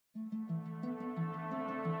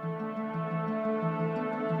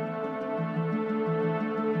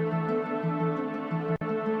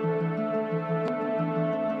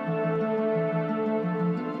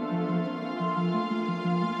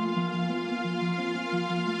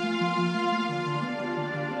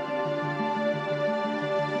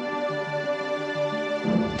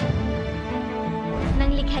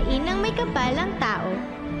may kapal ang tao,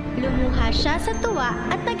 lumuha siya sa tuwa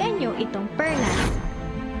at nag-anyo itong perlas.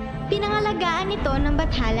 Pinangalagaan ito ng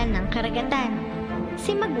bathala ng karagatan,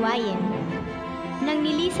 si Magwayen. Nang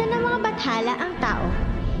nilisan ng mga bathala ang tao,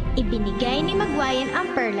 ibinigay ni Magwayen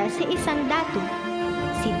ang perlas sa isang datu,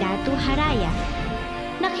 si Datu Haraya.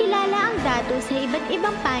 Nakilala ang datu sa iba't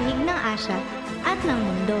ibang panig ng Asya at ng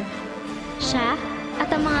mundo. Siya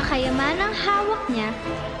at ang mga kayamanang hawak niya,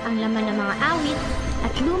 ang laman ng mga awit at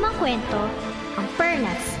lumang kwento, ang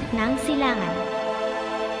perlas ng silangan.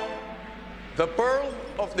 The Pearl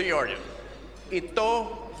of the Orient. Ito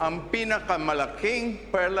ang pinakamalaking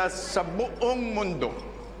perlas sa buong mundo.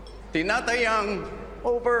 Tinatayang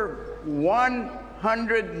over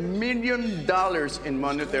 $100 million in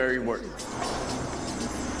monetary worth.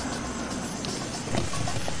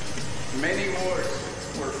 Many wars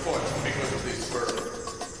were fought because of this pearl.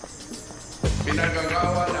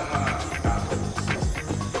 Pinagagawa ng mga tao,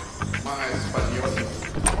 mga Espanyol,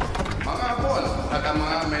 mga Hapon at ang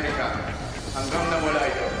mga Amerikano hanggang nawala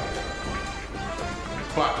ito.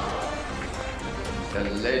 But the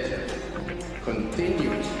legend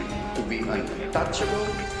continues to be untouchable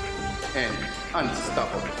and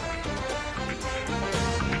unstoppable.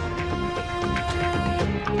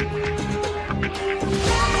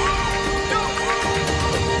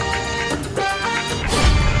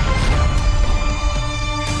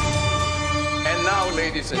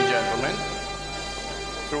 Ladies and gentlemen,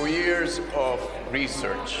 through years of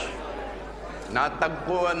research,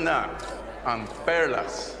 natagpuan na ang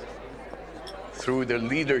perlas through the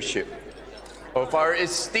leadership of our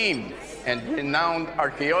esteemed and renowned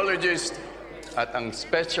archaeologist at ang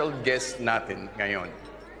special guest natin ngayon,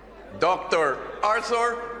 Dr.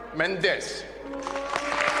 Arthur Mendez.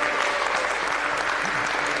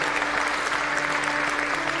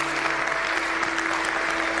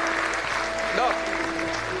 Doc,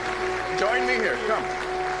 join me here. Come.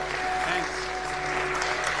 Thanks.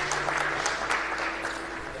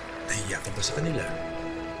 Nahiya ka ba sa kanila?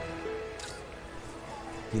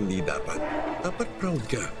 Hindi dapat. Dapat proud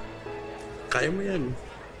ka. Kaya mo yan.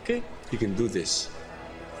 Okay? You can do this.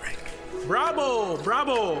 Right. Bravo!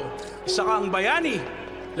 Bravo! Isa kang bayani.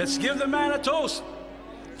 Let's give the man a toast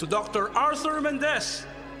to Dr. Arthur Mendez.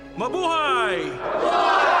 Mabuhay!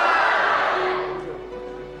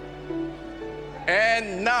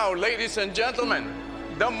 And now, ladies and gentlemen,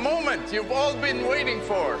 the moment you've all been waiting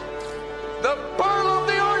for, the Pearl of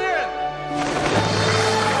the Orient!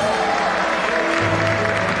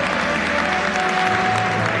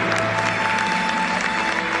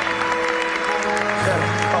 Sir,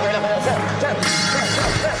 okay lang ba yan, sir?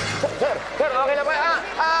 Sir, okay lang ba?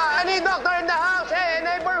 I need doctor in the house. Hey,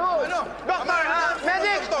 neighborhood. Ano? Doctor,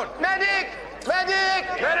 medic! Doctor. Medic! Medic!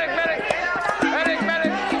 Medic! Medic! Medic! Medic!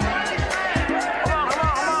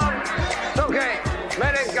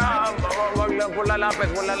 Medic, wag lang po lalapit,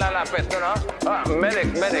 no? Medic.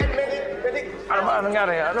 Medic. Ano ba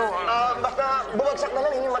nangyari? Basta bumagsak na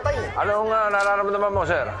lang, hindi matay. Anong nararamdaman mo,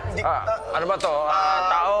 sir? Ano ba to?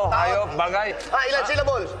 Tao, hayop, bagay? Ilan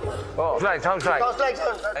syllables? Oh, sounds like. Sounds like,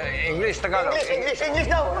 sir. English, Tagalog. English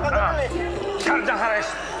daw. Nakaganon eh. Cardiac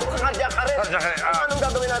arrest. Cardiac arrest. Anong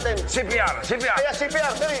gagawin natin? CPR. Kaya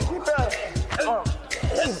CPR, dali, CPR.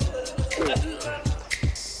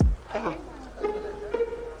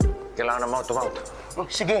 Kailangan na mouth-to-mouth.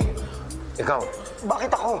 Sige. Ikaw,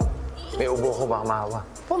 Bakit ako? may ubo ko, baka mahawa.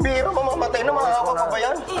 Pambihira, mamamatay na, makakawa pa ba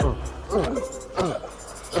yan?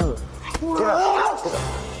 Tira.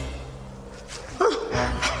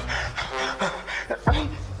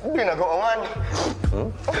 Binagoongan.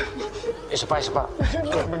 Isa pa.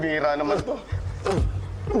 Pambihira naman to.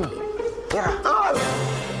 Tira.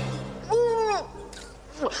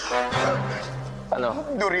 Ano?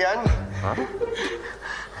 Durian.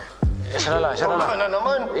 Isa na lang. Ano na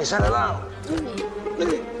naman? Isa na lang.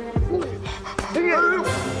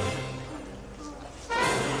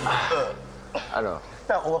 Ano?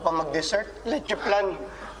 Nakuha pa mag-dessert. Leche plan.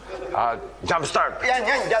 Jump start. Yan,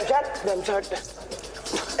 jump shot.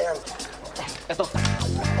 Ayan. Ito.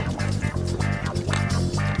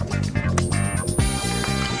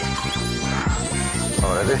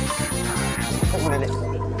 Oh, ready? Mali.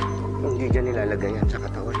 Hindi dyan nilalagay yan sa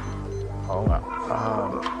katawan. Oo nga.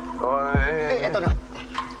 Ito na.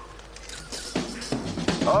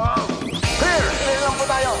 Clear! Clear lang po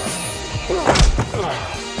tayo.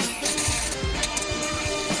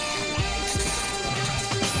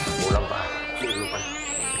 Kulang pa.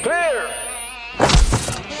 Clear!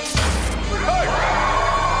 Hoy!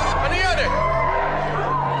 Ano yan eh?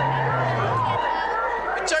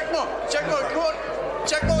 Check mo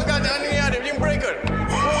agad. Ano nangyari? Yung breaker.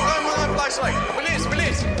 Kuha ka mga flashlight.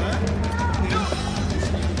 Bilis!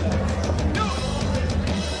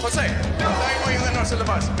 sa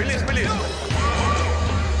labas. Bilis, bilis! Don't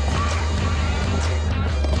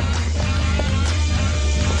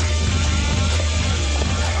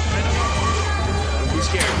be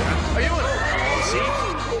scared, ha? Ayun! See?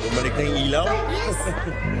 Bumalik na yung ilaw.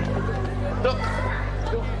 Doc!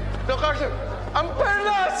 Doc Arthur! Ang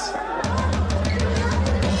perlas!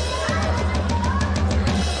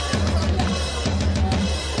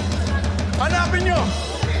 Hanapin nyo!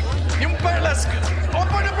 Yung perlas!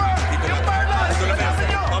 Open the bar! Yung perlas! Hanapin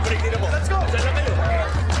nyo! Pabalik din mo. Let's go! Diyan lang kayo.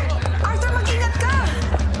 Arthur, mag-ingat ka!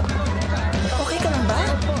 Okay ka lang ba?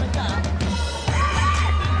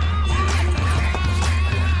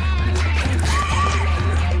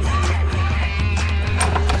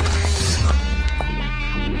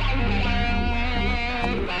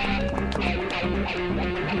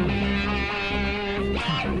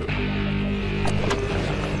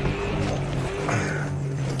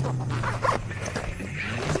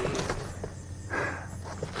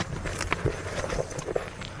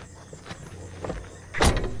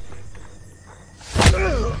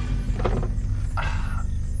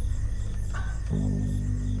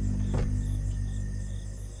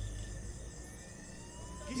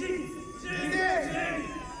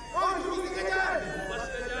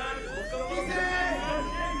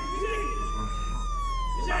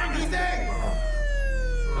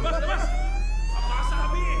 Labas, labas!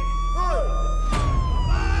 Papasabi eh!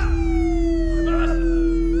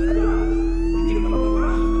 Hindi ka naman bababa!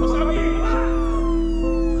 Papasabi eh!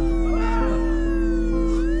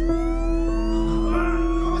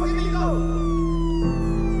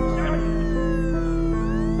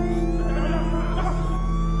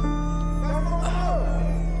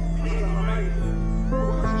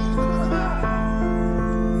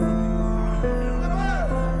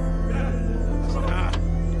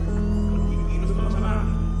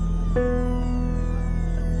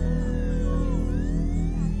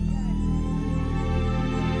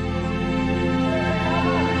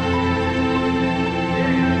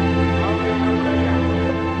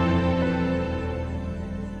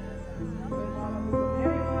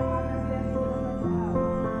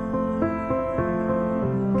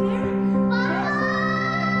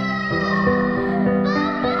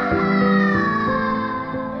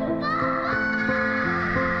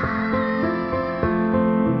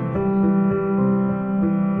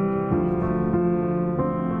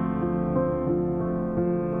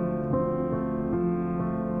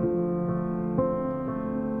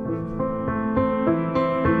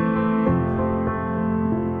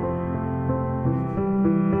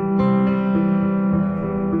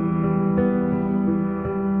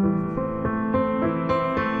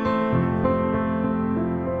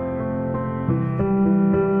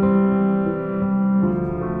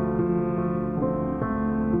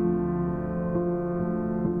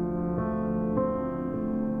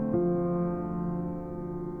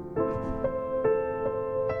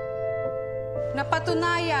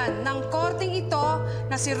 Napatunayan ng korteng ito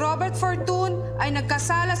na si Robert Fortune ay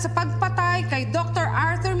nagkasala sa pagpatay kay Dr.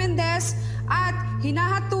 Arthur Mendez at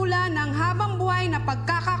hinahatulan ng habang buhay na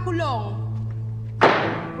pagkakakulong.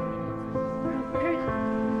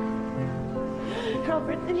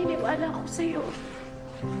 Robert, naniniwala ako sa'yo.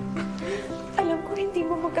 Alam ko hindi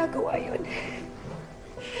mo magagawa yun.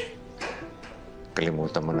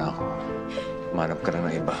 Kalimutan mo na ako. Manap ka na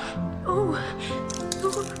ng iba. Oh,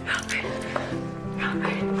 Robert.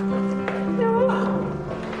 Robert. No.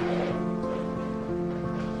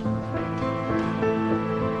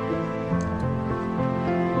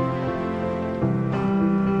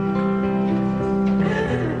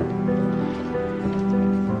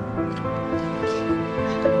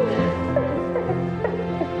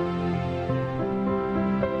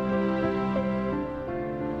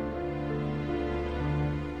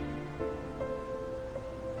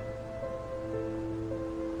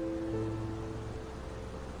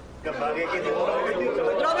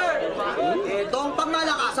 Robert! Ito ang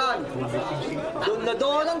pangmalakasan. Doon na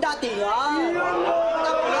doon ang datingan.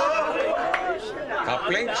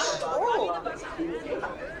 Cufflinks? Oo.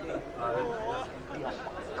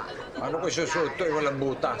 Ano ko isusuot to? Walang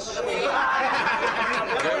butas.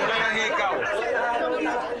 Kaya mo na yung hikaw.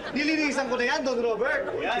 Nilinisan ko na yan, Don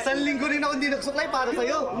Robert. Isang linggo rin ako hindi nagsuklay para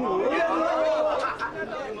sa'yo.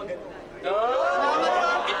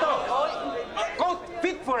 Ito, a coat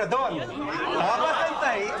fit for a Don.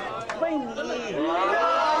 Mapasantay, ba hindi?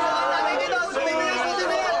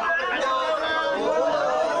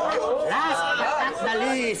 Last but not the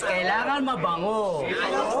least, kailangan mabango.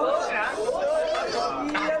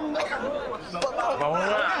 Bango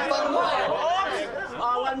nga.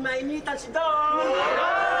 Awan mainitan si Don.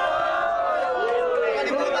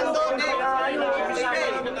 Kalimutan, Don.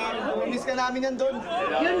 Miss ka namin yan doon.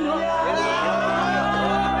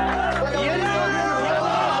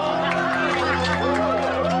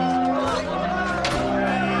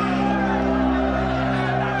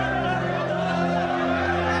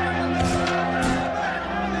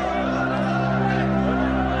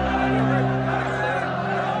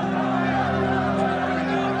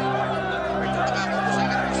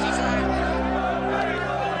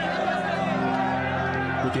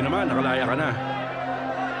 Buti naman, nakalaya ka na.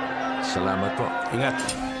 Salamat po. Ingat.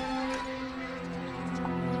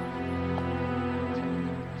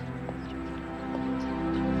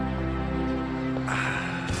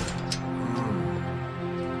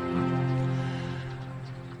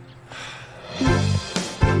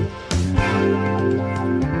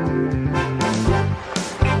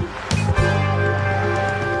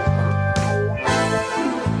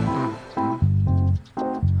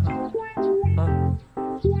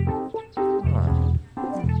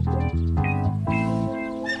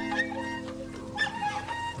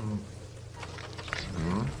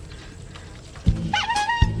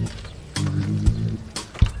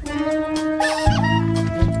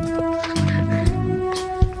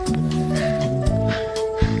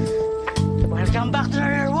 Welcome back to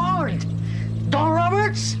our world, Don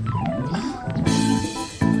Roberts!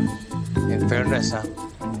 In fairness, ha?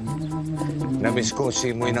 Namiss ko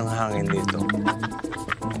simoy ng hangin dito.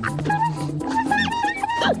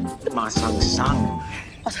 Masangsang.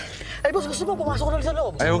 Ay, boss, gusto mo pumasok na sa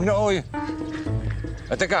loob? Ay, huwag na, oy.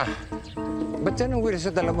 At teka, ba't yan ang wheels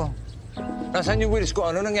sa dala mo? Nasaan yung wheels ko?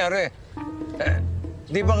 Ano nangyari?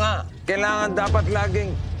 Di ba nga, kailangan dapat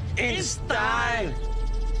laging in style?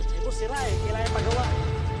 Ito sira eh, kailangan pagawa.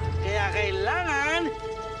 Kaya kailangan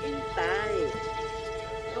hintay.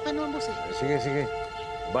 Okay naman, boss eh. Sige, sige.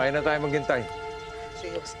 Bahay na tayo maghintay.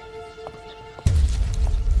 Sige, boss.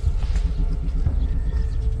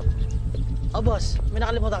 Oh, boss, may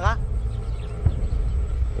nakalimutan ka?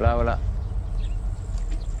 Wala, wala.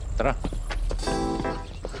 Tara.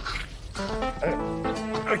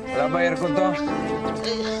 Wala ba aircon to?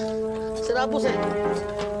 Sira, boss eh.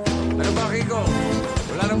 Ano ba, Kiko?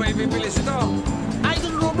 Wala na ba ipipilis ito?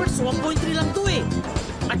 Idol Roberts, 1.3 lang to eh.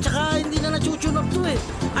 At saka hindi na na-tune up to eh.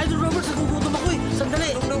 Idol Roberts, nagugutom ako eh.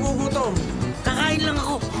 Sandali. Anong nagugutom? Kakain lang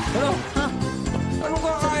ako. Ano? Ha? Anong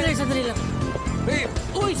kakain? Sandali lang. Hey!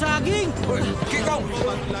 Uy, saging! Uy, Kiko!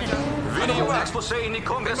 Video expose ni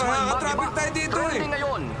Congressman Makakatraffic tayo dito eh. Trending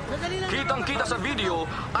ngayon. Kitang-kita sa video,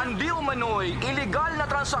 ang di umano'y illegal na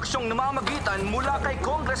transaksiyong namamagitan mula kay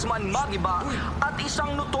Congressman Magiba at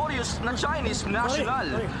isang notorious na Chinese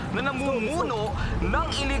national na namumuno ng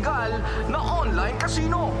illegal na online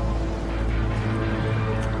casino.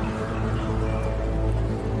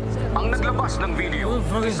 Ang naglabas ng video,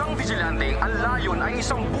 isang vigilante, ang layon ay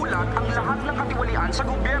isang bulat ang lahat ng katiwalian sa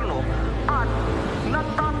gobyerno at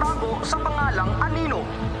nagtatago sa pangalang Anino.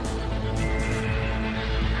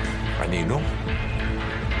 Kanino?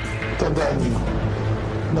 Tandaan niyo,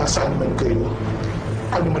 nasaan man kayo,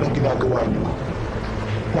 ano man ang ginagawa niyo,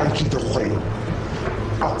 nakikita ko kayo.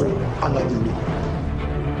 Ako ang Anino.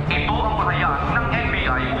 Ito ang pahayag ng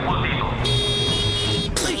NBI ukol dito.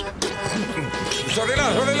 Sorry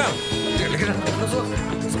lang, sorry lang. Sige na.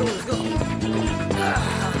 Let's go, let's go.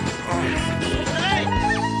 Hey!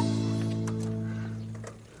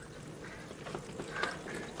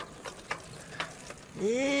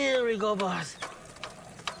 Here we go, boss.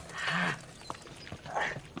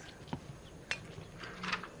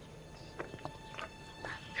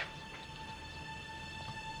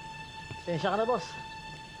 Pasensya ka na, boss.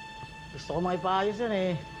 Gusto ko maipaayos yan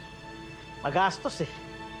eh. Magastos eh.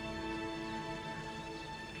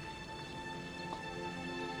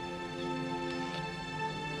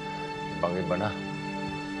 Pang-iba na.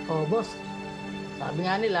 Oh, boss. Sabi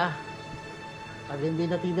nga nila, pag hindi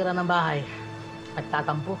natitira ng bahay,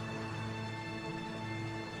 nagtatampo.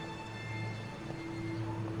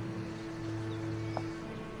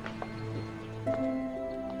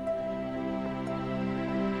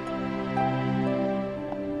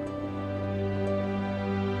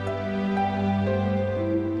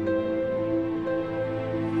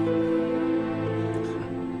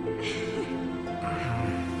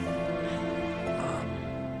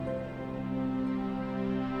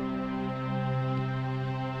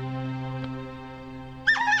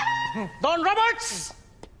 Don Roberts!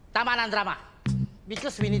 Tama na ang drama.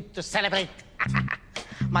 Because we need to celebrate.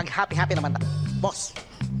 Mag-happy-happy naman tayo. Boss.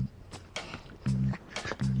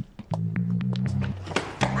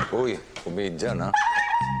 Uy, comedian, ha?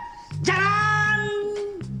 Diyan!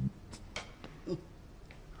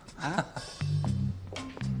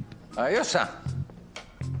 Ayos, ha?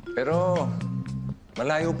 Pero,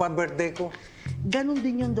 malayo pa birthday ko. Ganon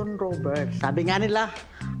din yun, Don Robert. Sabi nga nila,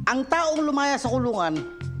 ang taong lumaya sa kulungan,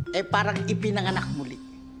 parang ipinanganak muli.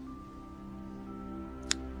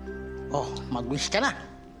 Oh, mag-wish ka na.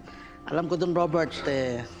 Alam ko, Don Robert,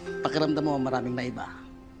 pakiramdam mo maraming naiba.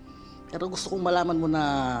 Pero gusto kong malaman mo na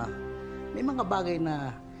may mga bagay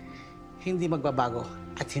na hindi magbabago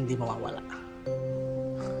at hindi mawawala.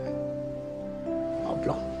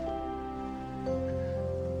 Oblo.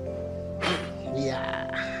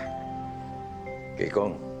 Yeah.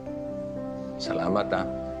 Kikong, salamat ha.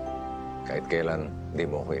 Kahit kailan, di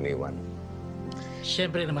mo ako iniwan.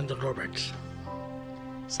 Siyempre naman, Don Robert.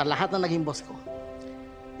 Sa lahat na naging boss ko,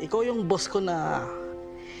 ikaw yung boss ko na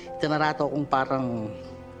tinarato kong parang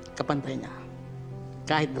kapantay niya.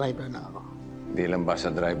 Kahit driver lang ako. Di lang ba sa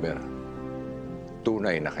driver,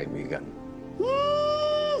 tunay na kaibigan.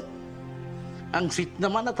 Ang sweet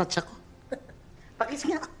naman na touch ako. Pakis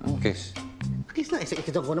nga. Kiss. Pakis na.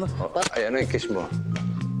 Isikitan ko naman. Oh, ay, ano yung kiss mo?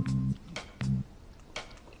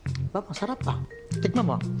 Ba, masarap pa. Tikman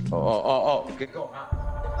mo. Oo. Kiko, ha?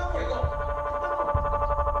 Kiko.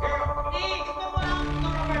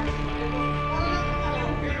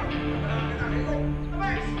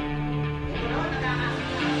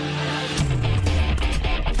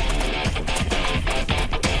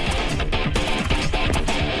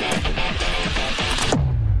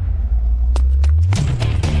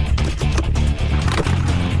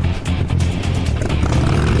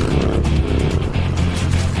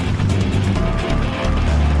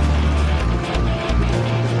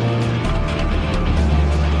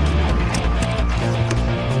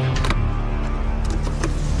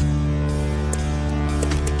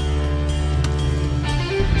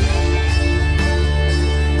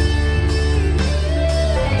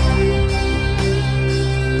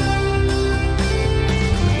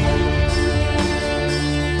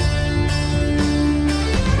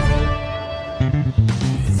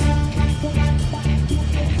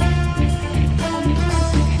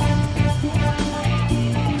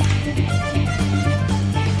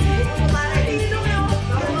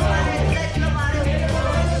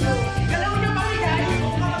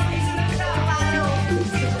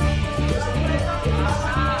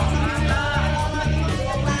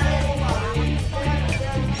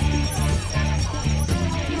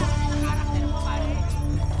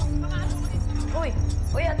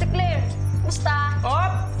 Uy, Ate Claire. Musta?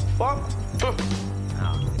 Diba?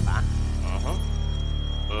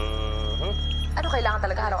 Ano kailangan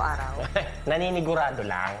talaga araw-araw? Naninigurado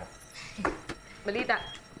lang. Balita.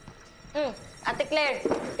 Ate Claire,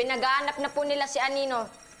 pinagaanap na po nila si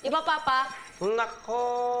Anino. Di ba, Papa? Nako,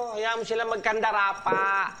 hayaan mo sila magkandara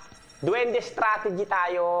pa. Duwende strategy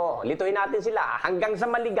tayo. Lituhin natin sila hanggang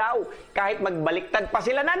sa maligaw. Kahit magbaliktad pa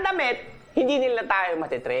sila ng damit, hindi nila tayo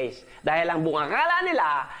matitrace. Dahil ang buong akala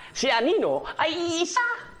nila, si Anino ay iisa.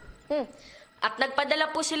 At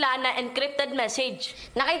nagpadala po sila na encrypted message.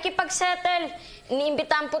 Nakikipag-settle.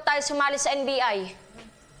 Iniimbitahan po tayo sumali sa NBI.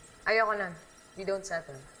 Ayoko na. We don't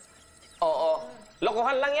settle. Oo,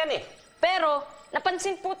 lokohan lang yan eh. Pero,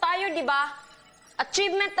 napansin po tayo, di ba?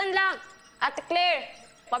 Achievement unlocked. Ate Claire,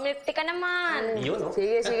 pamilti ka naman. Yun, no?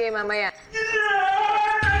 Sige, mamaya.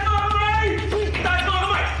 Taas mo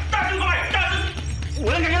kamay! Taas mo kamay!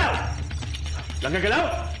 Walang gagalaw! Walang gagalaw?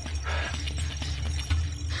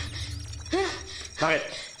 Bakit?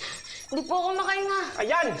 Hindi po ako makahinga.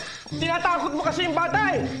 Ayan! Tinatakot mo kasi yung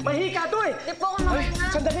bata eh! Mahika to eh! Hindi po ako makahinga.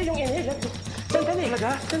 Sandali yung inhale. Sandali.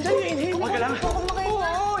 Sandali yung inhale. Hindi po ako makahinga.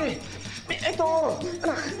 Oo eh! Ito!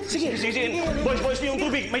 Anak, sige. Boys, yung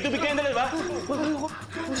tubig. May tubig kayong dala, ba?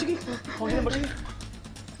 Sige. Okay lang ba? Sige.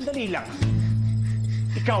 Dali lang.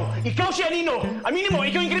 Ikaw si Anino! Aminin mo,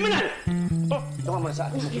 ikaw yung kriminal! Oh, ito nga muna sa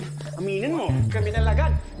akin. Aminin mo. Kriminal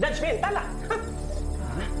agad. That's mental ah.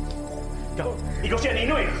 Ikaw si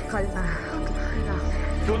Anino eh. Kalma.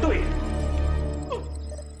 Ikaw to eh.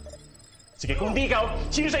 Sige, kung di ikaw,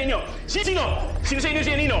 sino sa inyo? Sino? Sino sa inyo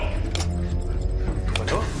si Anino? Ano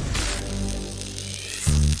to?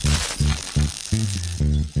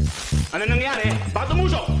 Ano nangyari? Bakit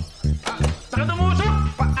tumusok? Saka tumusok?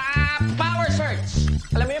 Power surge.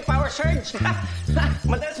 Alam mo yung power surge?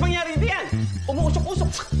 Madalas mangyari din yan.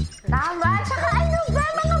 Umuusok-usok. Tama. Tsaka ano ba?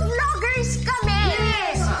 Mga vloggers kami.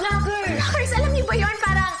 Yes! Vloggers! Vloggers, alam niyo ba yun?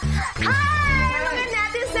 Parang, hi! Mga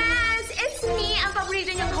netizens! It's me, ang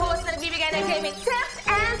paborito niyong host na nagbibigay ng gaming tips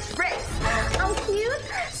and tricks. Ang cute,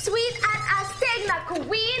 sweet, at astig na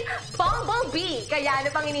Queen Bumblebee. Kaya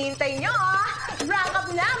ano pang hinihintay niyo? Rank up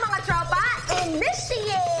na mga tropa!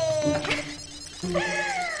 Initiate!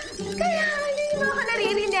 Kaya hindi niyo ba ako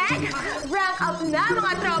naririnig? Rank up na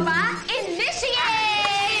mga tropa!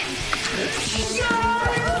 Initiate!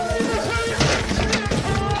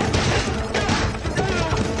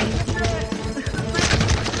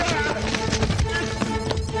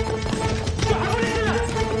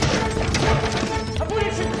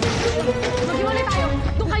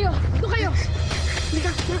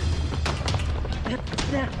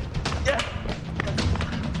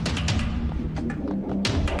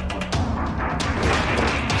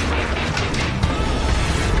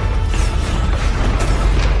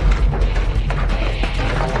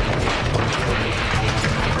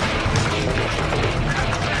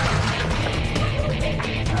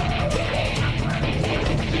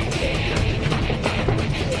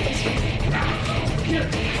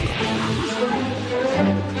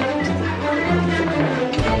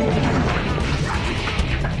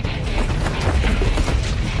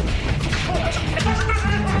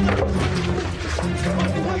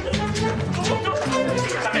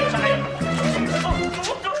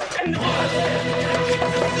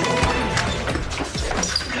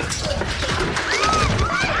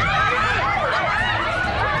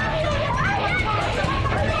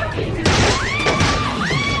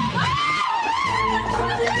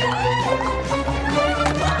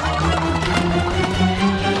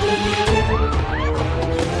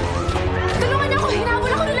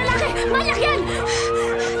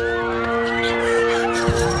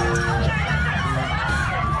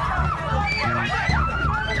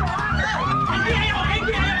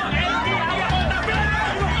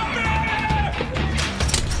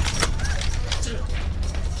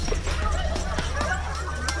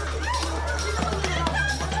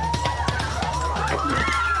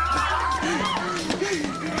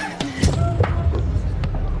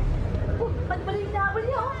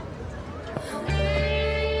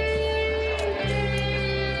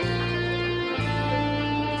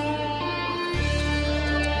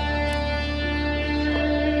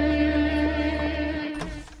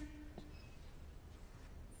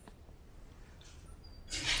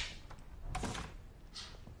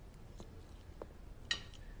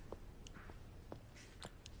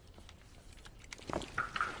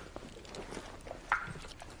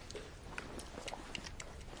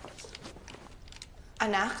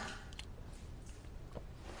 Anak?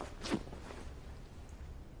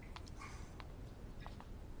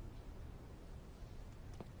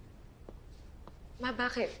 Ma,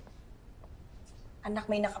 bakit? Anak,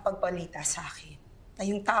 may nakapagbalita sa akin na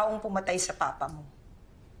yung taong pumatay sa papa mo,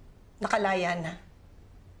 nakalaya na.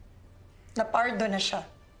 Napardo na siya.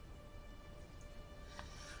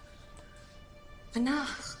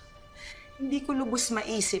 Anak, hindi ko lubos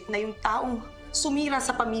maisip na yung taong sumira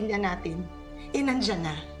sa pamilya natin, nandyan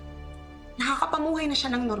na. Nakakapamuhay na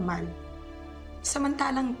siya ng normal.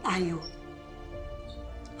 Samantalang tayo,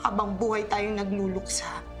 habang buhay tayong nagluluksa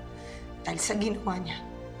dahil sa ginawa niya.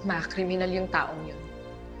 Ma, kriminal yung taong yun.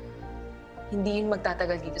 Hindi yun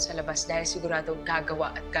magtatagal dito sa labas dahil sigurado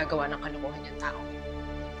gagawa at gagawa ng kalokohan yung taong yun.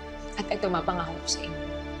 At ito, mapangako ko sa inyo.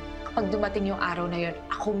 Kapag dumating yung araw na yun,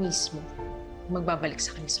 ako mismo magbabalik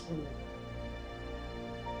sa kanya sa kulungan.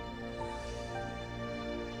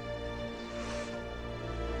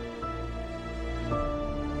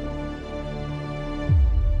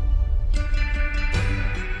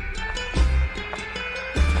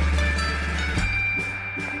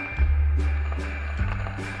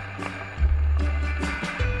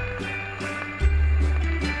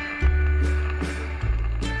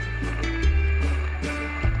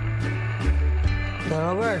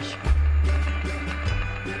 Don Roberts!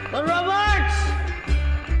 Don Roberts!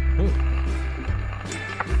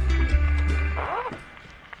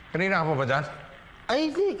 Kanina ka pa ba dyan? Ay,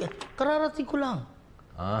 hindi. Kararating ko lang.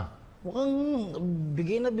 Ah. Mukhang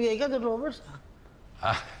bigay na bigay ka, Don Roberts.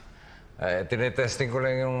 Tinetesting ko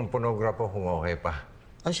lang yung pornographo kung okay pa.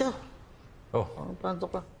 Ah, siya? Oh. Panto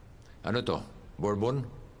ka? Ano to? Bourbon?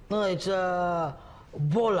 No, it's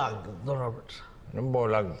Bolag, Don Roberts. Anong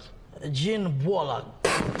bolag? Gin Bolag.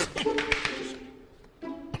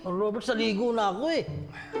 Don Roberts, naligo na ako eh.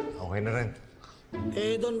 Okay na rin.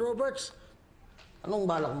 Don Roberts, anong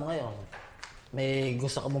balak mo ngayon? May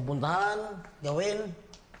gusto ka mong puntahan, gawin?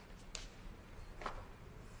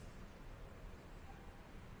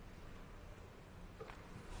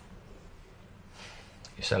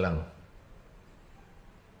 Isa lang.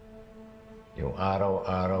 Yung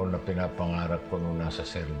araw-araw na pinapangarap ko nung nasa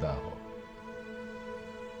selda ako.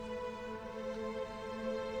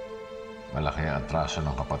 Malaki ang atraso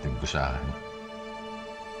ng kapatid ko sa akin.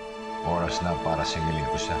 Oras na para singilin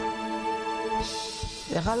ko siya.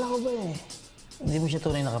 Akala ko ba hindi mo siya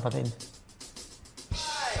tunay na kapatid?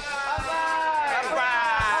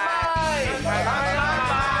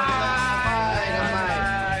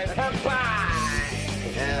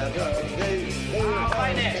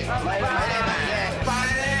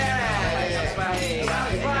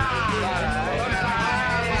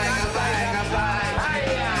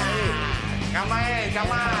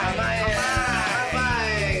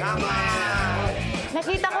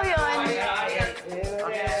 Nakita ko yun.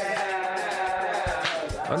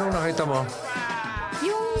 Anong nakita mo?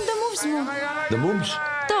 Yung the moves mo. The moves?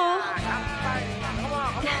 To.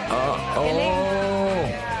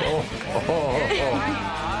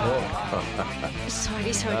 Sorry.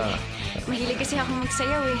 Mahilig kasi ako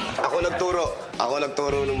magsayaw eh. Ako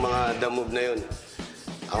nagturo ng mga the move na yun.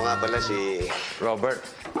 Ako nga pala si Robert.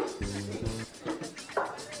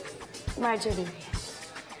 Marjorie.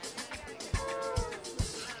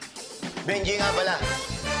 Benji nga pala.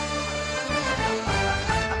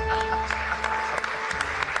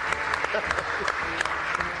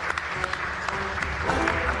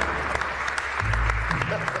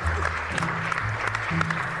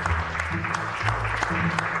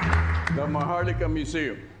 The Maharlika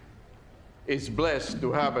Museum is blessed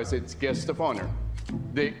to have as its guest of honor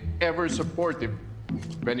the ever-supportive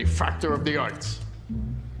benefactor of the arts,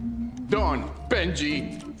 Don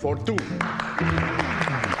Benji Fortun.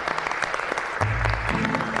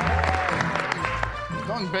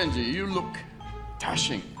 Don Benji, you look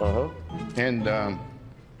dashing. And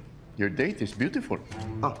your date is beautiful.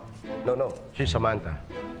 Oh, no. She's Samantha,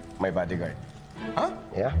 my bodyguard. Huh?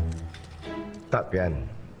 Yeah. Top yan.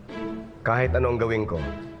 Kahit anong gawin ko,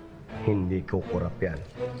 hindi ko kurap yan.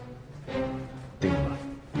 Tingnan.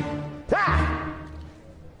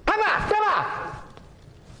 Tama!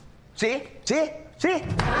 See?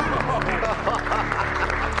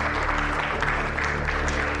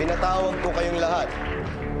 Pinatawag ko kayong lahat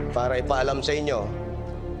para ipaalam sa inyo,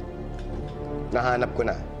 nahanap ko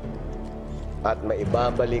na at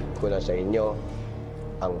maibabalik ko na sa inyo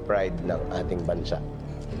ang pride ng ating bansa.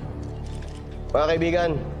 Mga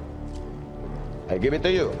kaibigan, I give it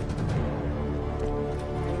to you.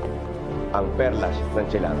 Ang perlas ng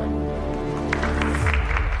silangan.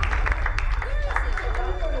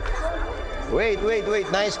 Wait.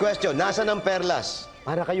 Nice question. Nasaan ang perlas?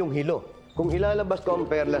 Para kayong hilo. Kung ilalabas ko ang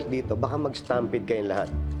perlas dito, baka mag-stampede kayong lahat.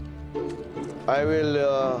 I will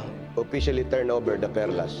officially turn over the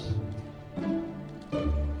perlas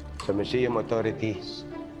sa museum authorities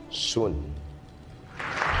soon.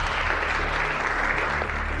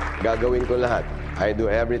 Gagawin ko lahat. I do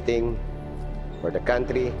everything for the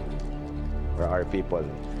country, for our people.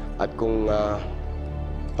 At kung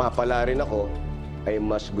papala rin ako, ay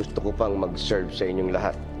mas gusto ko pang mag-serve sa inyong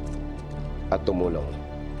lahat at tumulong.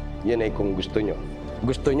 Yan ay kung gusto nyo.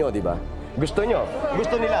 Gusto nyo, di ba? Gusto nyo?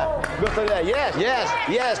 Gusto nila? Gusto nila? Yes! Yes!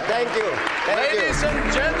 Yes! Thank you! Thank you! Ladies and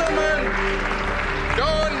gentlemen,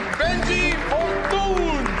 Don Benji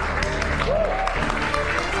Fortun!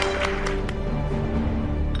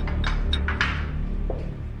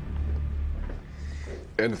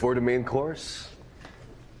 And for the main course,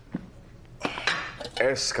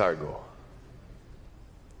 escargot.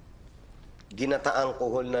 Ginataang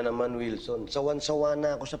kohol na naman, Wilson. Sawan-sawa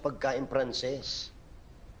na ako sa pagkain Pranses.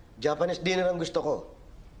 Japanese dinner ang gusto ko.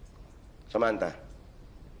 Samantha,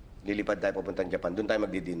 lilipad tayo papuntang Japan. Doon tayo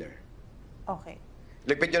magdi-dinner. Okay.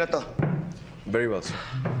 Ligpit nyo na to. Very well, sir.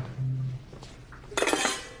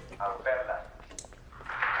 Ang perla.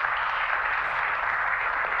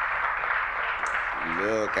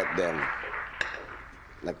 Look at them.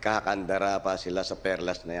 Nagkakandara pa sila sa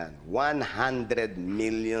perlas na yan. $100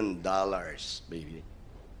 million, baby.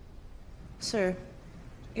 Sir,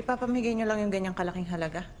 ipapamigay niyo lang yung ganyang kalaking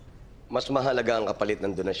halaga? Mas mahalaga ang kapalit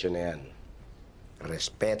ng donasyon na yan.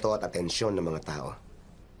 Respeto at atensyon ng mga tao.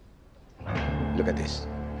 Look at this.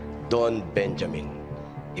 Don Benjamin.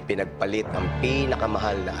 Ipinagpalit ang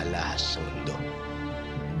pinakamahal na alahas sa mundo.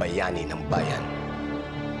 Bayani ng bayan.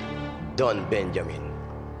 Don Benjamin.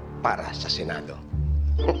 Para sa Senado.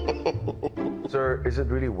 Sir, is it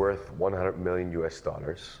really worth $100 million US?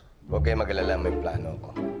 Huwag kayo mag-alala, may plano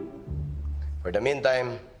ko. For the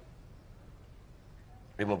meantime,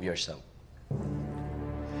 remove yourself.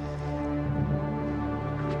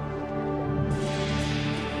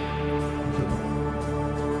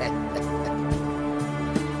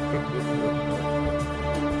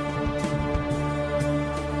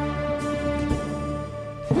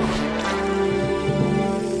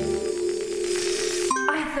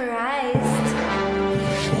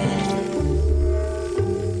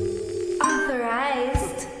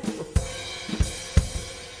 Authorized.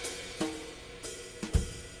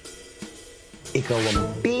 Ikaw ang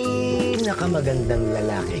pinakamagandang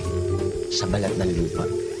lalaki sa balat ng lupa.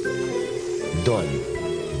 Don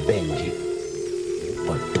Benji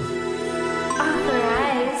Fortun.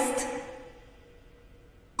 Authorized.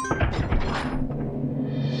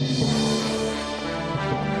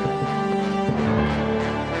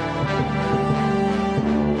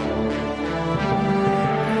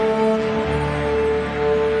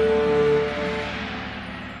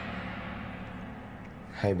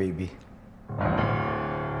 Hi, baby.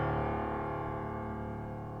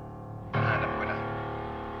 Hanap ko na.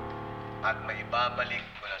 At maibabalik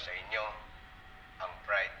ko na sa inyo ang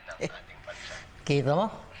pride ng ating bansa. Kita mo?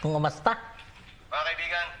 Kung umasta. Mga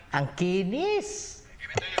kaibigan, Ang kinis!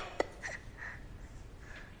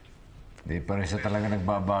 Di pa rin siya talaga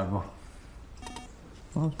nagbabago.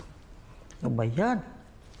 Ano ba yan?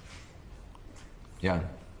 Yan.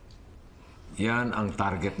 Yan ang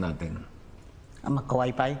target natin. Ang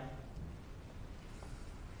magka-wifi?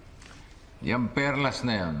 Yang perlas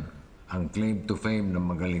na yan, ang claim to fame ng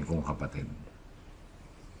magaling kong kapatid.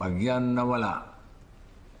 Pag yan nawala,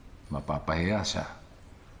 mapapahiya siya.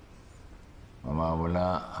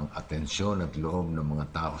 Mamawala ang atensyon at loob ng mga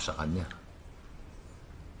tao sa kanya.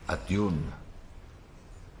 At yun,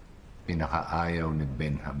 pinakaayaw ni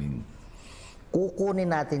Benjamin. Kukunin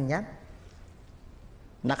natin yan.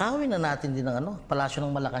 Nakawin na natin din ang palasyo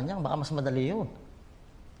ng Malacanang. Baka mas madali yun.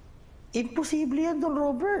 Imposible yan, Don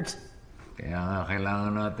Robert. Kaya nga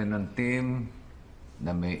kailangan natin ng team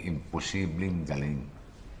na may imposibleng galing.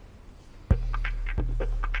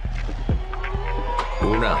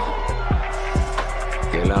 Una,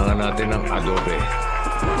 kailangan natin ng adobe.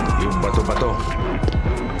 Yung bato-bato.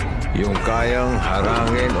 Yung kayang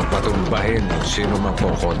harangin o patumbahin ang sino mang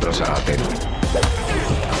kukontra sa atin.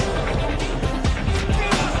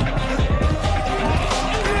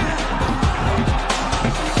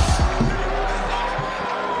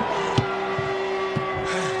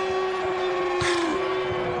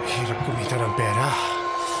 Hirap kumita ng pera.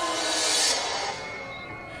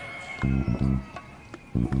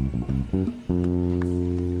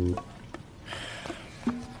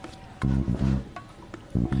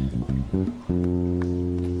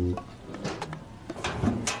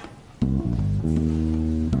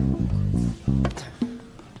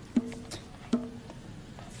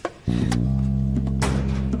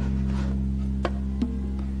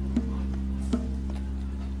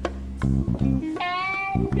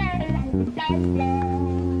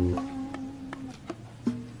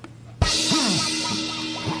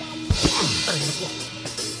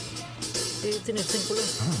 tinesting ko lang.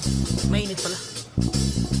 Mainit pala.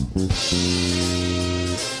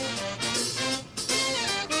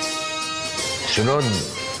 Sunod,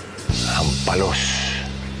 ang palos.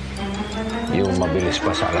 Yung mabilis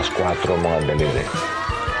pa sa alas 4 mga daliri.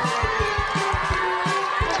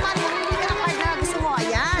 Mamili ka ng card na gusto mo.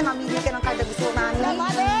 Ayan, mamili ka ng card na gusto mo, Mami.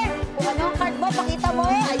 Mami, kung ano ang card mo, pakita mo.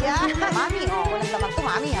 Ayan. Mami, walang laman to,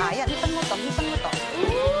 Mami. Ayan, hipan mo to.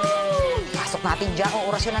 Pasok natin dyan kung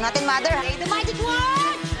orasyon na natin, Mother. Okay, the magic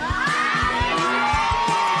word!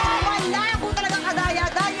 Wala ko talagang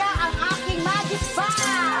kadaya-daya ang aking magic bar!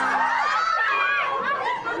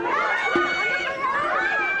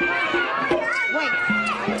 Wait!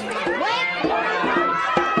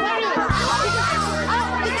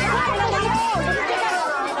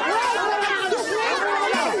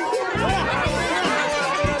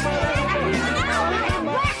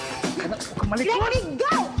 Malikot! Let me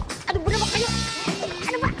go! Ano ba naman kayo?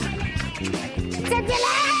 Ano ba?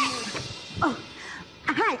 Sandali! Oh,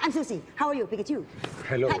 hi, I'm Susie. How are you, Pikachu?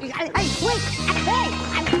 Hello. Ay, wait! Hey!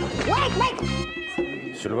 Wait!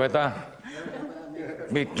 Sulweta,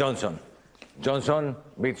 meet Johnson. Johnson,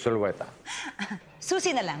 meet Sulweta.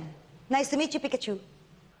 Susie na lang. Nice to meet you, Pikachu.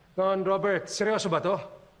 Don Robert, seryoso ba to?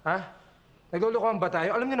 Ha? Naglulukohan ba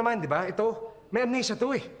tayo? Alam niyo naman, di ba? Ito, may amnesia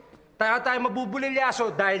to eh. Tayo mabubulilyaso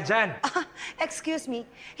dahil dyan. Excuse me,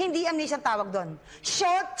 hindi amnesia ang tawag doon.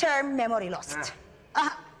 Short-term memory lost.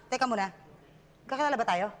 Teka muna. Kakilala ba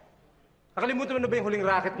tayo? Nakalimutan mo na ba yung huling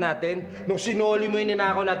racket natin? Nung sinoli mo yung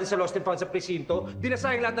ninakaw natin sa Lost and Found sa presinto,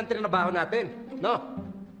 dinasayang lahat ng trinabaho natin. No?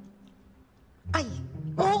 Ay,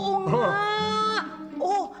 oo nga!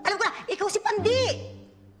 Oo, alam ko na, ikaw si Pandi!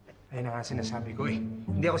 Ayun na nga sinasabi ko eh.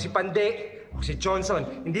 Hindi ako si Pande, ako si Johnson.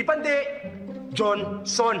 Hindi Pande,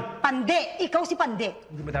 Johnson. Pande! Ikaw si Pande!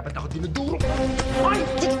 Hindi mo dapat ako dinuduro. Ay!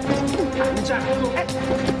 Ano siya? Ay!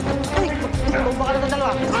 Ikaw ba ka na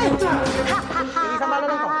dalawa? Ay! Isang bala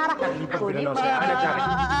lang to. Naglipad ko na lang sa'yo. Ano, Jackie?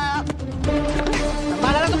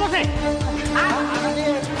 Bala lang to, boss eh!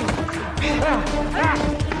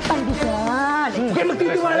 Pandi yan! Hindi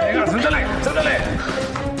magtitiwala! Sandali!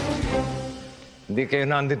 Hindi kayo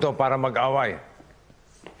nandito para mag-away.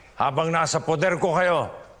 Habang nasa poder ko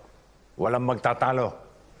kayo, walang magtatalo.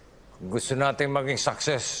 Gusto nating maging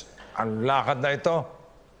success ang lakad na ito.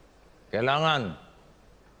 Kailangan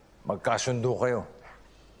magkasundo kayo.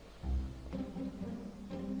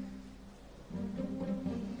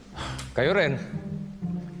 Kayo rin.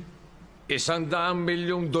 $100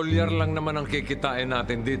 milyong lang naman ang kikitain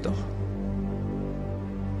natin dito.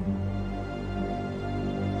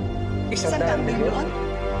 100 milyon?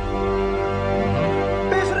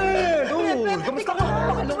 Best friend! Oh, kamusta ka?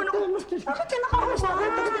 Bakit ka nakausap?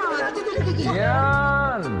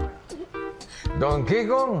 Yan! Don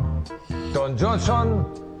Kikong, Don Johnson,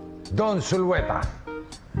 Don Sulweta.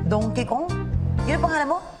 Donkey Kong? Yun ang pangalan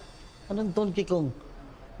mo? Anong Donkey Kong?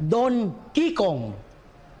 Don Kikong.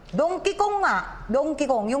 Donkey Kong nga. Donkey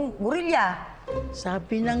Kong, yung gorilla.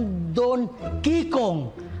 Sabi ng Don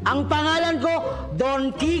Kikong. Ang pangalan ko, Don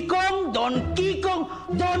Kikong, Don Kikong,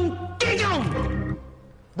 Don Kikong!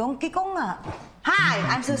 Donkey Kong nga. Hi,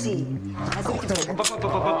 I'm Susie.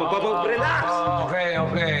 Relax!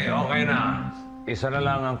 Okay na. Isa na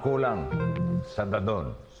lang ang kulang sa dadon.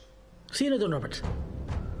 Sino Don Robert?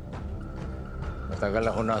 Matagal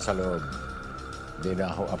ako nasa loob. Hindi na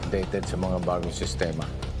ako updated sa mga bagong sistema.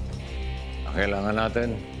 Ang kailangan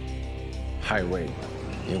natin, highway.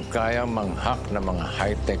 Yung kaya manghak na mga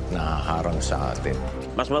high-tech na haharang sa atin.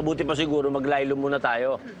 Mas mabuti pa siguro maglaylo muna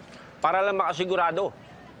tayo. Para lang makasigurado.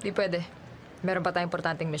 Di pwede. Meron pa tayong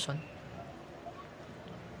importanteng mission.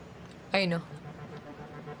 Ayun, no?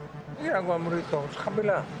 Ginagawa mo rito sa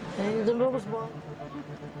kabila. Don Robert ba?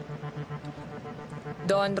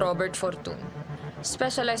 Don Robert Fortune.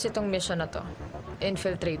 Specialize itong mission na to.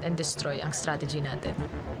 Infiltrate and destroy ang strategy natin.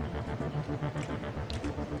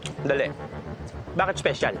 Dali. Bakit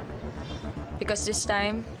special? Because this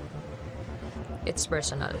time, it's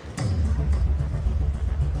personal.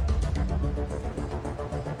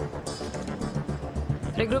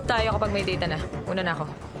 Regroup tayo kapag may data na. Una na ako.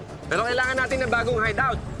 Pero kailangan natin ng bagong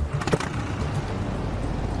hideout.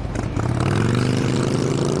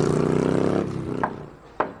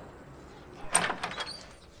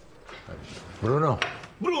 Bruno.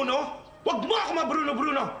 Bruno? Huwag mo ako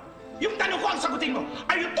ma-Bruno! Yung tanong ko ang sagutin mo,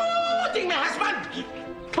 are you tooting my husband?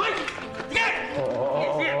 Hoy! Sige!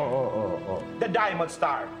 The Diamond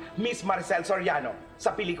Star, Miss Maricel Soriano,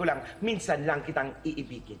 sa pelikulang Minsan Lang Kitang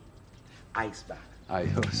Iibigin. Ayos ba?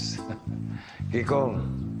 Ayos. Kikong,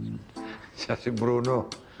 siya si Bruno.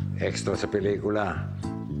 Extra sa pelikula.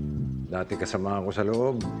 Dati kasama ko sa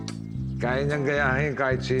loob. Kaya niyang gayahin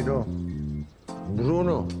kahit sino.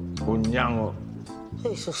 Bruno, Kunyango.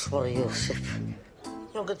 Jesus for Joseph.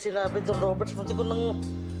 Yung agad sinabi doon, Robert, munti ko nang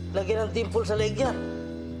lagyan ng dimple sa leg yan.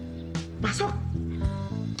 Pasok!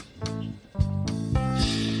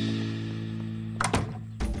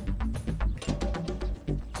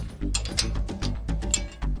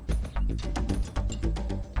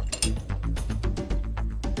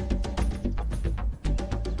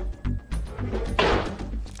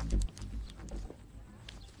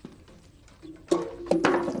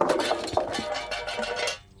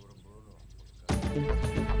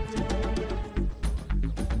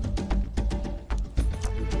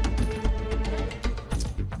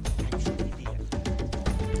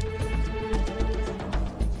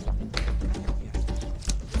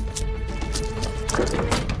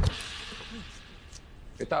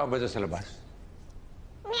 May tao ba dyan sa labas?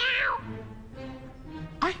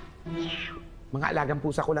 Mga alagang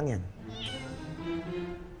pusa ko lang yan.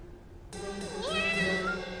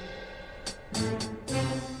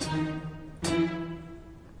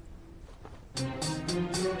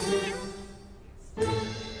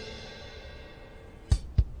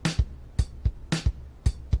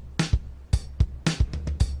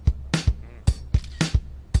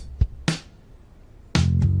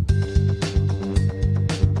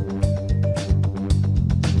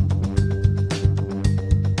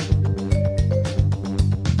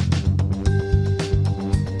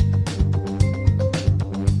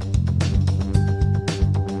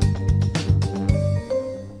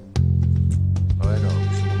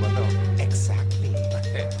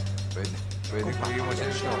 Pwede ko yung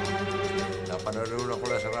masensyo. Napanalunan ko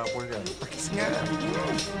lang sa rapol yan. Pakis nga.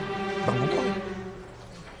 Bango ko.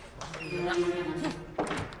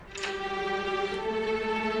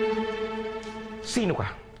 Sino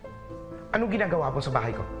ka? Anong ginagawa mo sa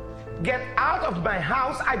bahay ko? Get out of my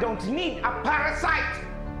house! I don't need a parasite!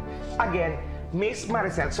 Again, Miss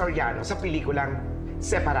Maricel Soriano sa pelikulang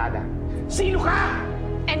Separada. Sino ka?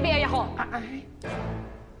 NBI ako.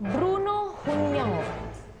 Bruno Hunyango.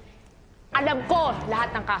 Alam ko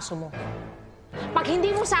lahat ng kaso mo. Pag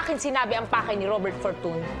hindi mo sa akin sinabi ang pakay ni Robert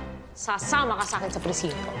Fortune, sasama ka sa akin sa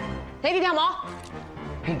presinto. Naiintindihan mo?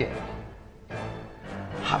 Hindi.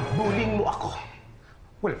 Habulin mo ako.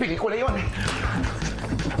 Wala, pelikula yun.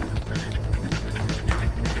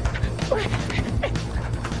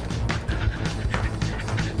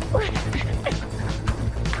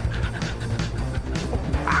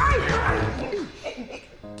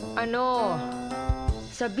 Ano?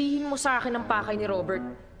 Sabihin mo sa akin ang pakay ni Robert.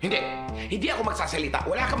 Hindi. Hindi ako magsasalita.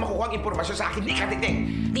 Wala kang makukuha ang impormasyon sa akin. Ni katiting.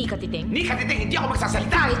 Di ka titing? Ni katiting. Hindi ako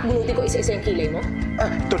magsasalita. Kahit bunutin ko isa-isa yung kilay mo?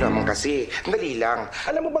 Ito naman kasi. Dali lang.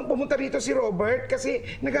 Alam mo bang pumunta rito si Robert? Kasi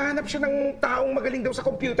naghahanap siya ng taong magaling daw sa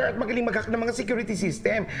computer at magaling mag-hack ng mga security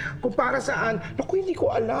system. Kung para saan? Naku, hindi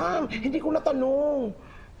ko alam. Hindi ko natanong.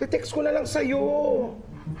 Te-text ko na lang sa'yo.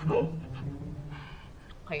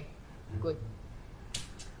 Okay, good.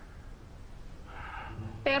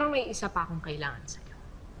 Pero may isa pa akong kailangan sa'yo.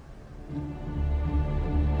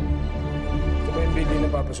 Ito ba yung video na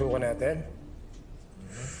papasukan natin?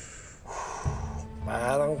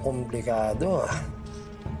 Parang komplikado ah.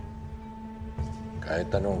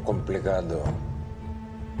 Kahit anong komplikado,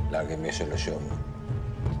 lagi may solusyon.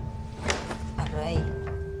 Aray.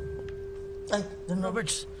 Ay, Don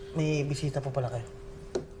Roberts. May bisita po pala kayo.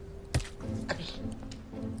 Aray.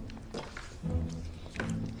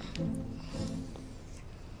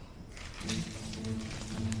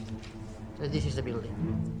 So this is the building.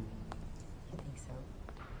 I think so.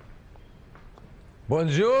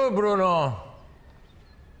 Bonjour, Bruno!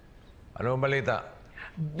 Anong balita?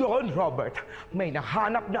 Don Robert, may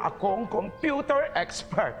nahanap na akong computer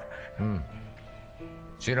expert.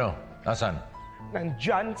 Sino? Nasaan?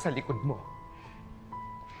 Nandyan sa likod mo.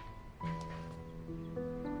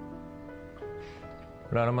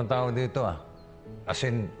 Wala naman tao dito ah. As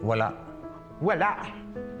in, wala. Wala.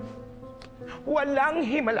 Walang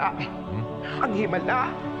himala. Ang himala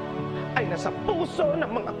ay nasa puso ng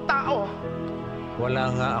mga tao.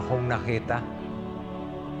 Wala nga akong nakita.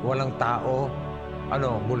 Walang tao.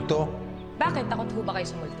 Ano, multo? Bakit? Takot ho ba kayo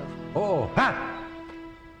sa multo? Oo. Ha?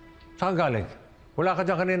 Saan galing? Wala ka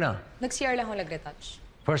dyan kanina. Nag-CR lang ho nag-retouch.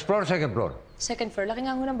 First floor, second floor? Second floor, laki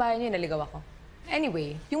nga ho ng bahay niyo, naligaw ako.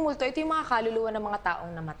 Anyway, yung multo, ito yung mga kaluluwa ng mga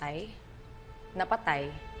taong namatay, napatay,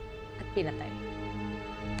 at pinatay.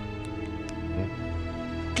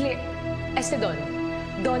 Clear. Don.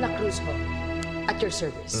 Donna Cruz ho. At your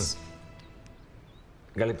service.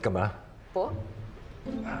 Galit ka ba? Po?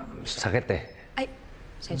 Sakit eh. Ay,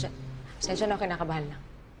 sensya na, kinakabahan lang.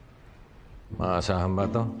 Maasahan ba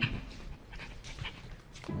to?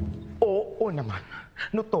 Oo. Oo naman.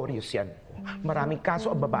 Notorious yan. Maraming kaso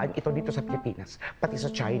ang babaeng ito dito sa Pilipinas, pati sa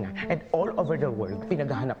China, and all over the world.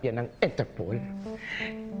 Pinaghahanap yan ng Interpol,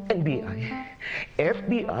 NBI,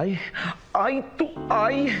 FBI, eye to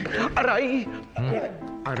eye, aray!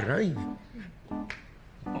 Aray!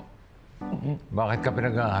 Bakit ka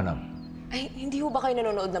pinaghahanap? Ay, hindi ho ba kayo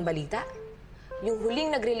nanonood ng balita? Yung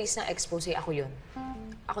huling nag-release ng expose, ako yun.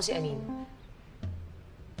 Ako si Anin.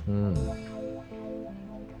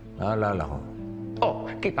 Naalala ko. Oh,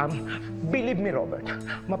 kita mo, believe me, Robert,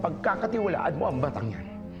 mapagkakatiwalaan mo ang batang yan.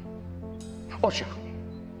 O siya,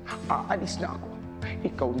 aalis na ako.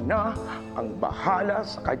 Ikaw na ang bahala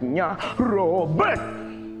sa kanya, Robert!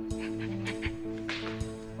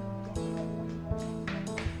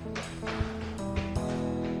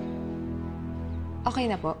 Okay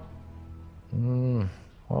na po.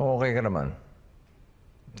 Okay ka naman.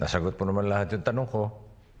 Nasagot mo naman lahat yung tanong ko.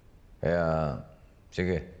 Kaya,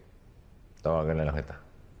 sige. Tawagan na lang kita.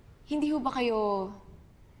 Hindi ho ba kayo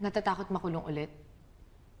natatakot makulong ulit?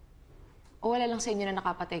 O wala lang sa inyo na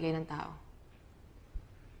nakapatay kayo ng tao?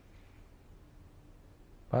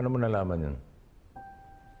 Paano mo nalaman yun?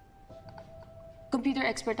 Computer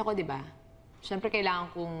expert ako, di ba? Siyempre, kailangan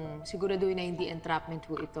kong siguraduhin na hindi entrapment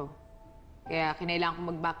ho ito. Kaya kinailangan kong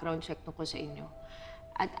mag-background check tungkol sa inyo.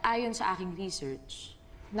 At ayon sa aking research,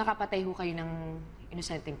 nakapatay ho kayo ng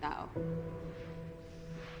inosenteng tao.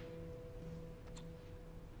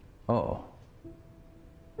 Oo.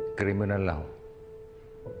 Kriminal ako.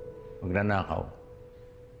 Magnanakaw.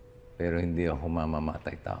 Pero hindi ako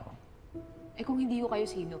mamamatay tao. Eh kung hindi ho kayo,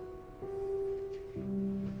 sino?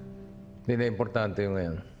 Hindi na importante yung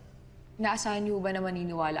ngayon. Naasahan niyo ba na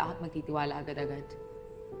maniniwala ako at magtitiwala agad-agad?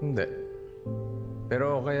 Hindi.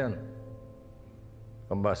 Pero okay yan.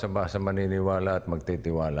 Kung basa-basa maniniwala at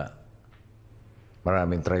magtitiwala,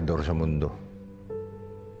 maraming traidor sa mundo.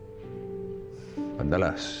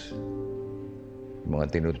 Madalas, yung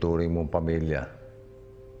mga tinuturing mong pamilya,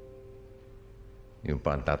 yung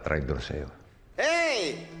pa ang tatraidor sa'yo.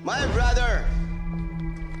 Hey, my brother!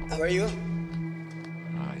 How are you?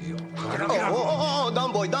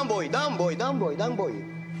 Dumb boy.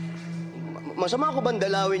 Masama ko bang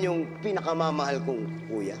dalawin yung pinakamamahal kong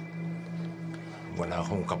kuya? Wala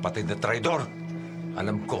akong kapatid na traidor.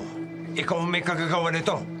 Alam ko, ikaw ang may kagagawa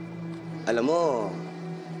nito. Alam mo,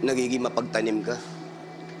 nagiging mapagtanim ka.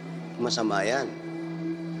 Masama yan.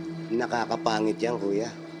 Nakakapangit yan, kuya.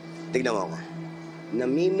 Tignan mo ako.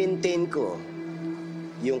 Nami-maintain ko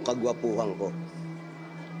yung kagwapuhan ko.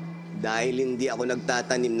 Dahil hindi ako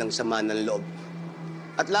nagtatanim ng sama ng loob.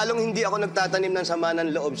 At lalong hindi ako nagtatanim ng sama ng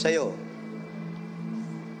loob sa'yo.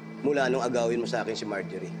 Mula nung agawin mo sa akin si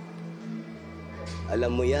Marjorie.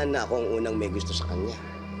 Alam mo yan na ako ang unang may gusto sa kanya.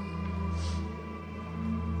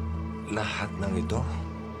 Lahat ng ito,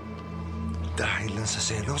 dahil lang sa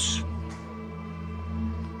selos.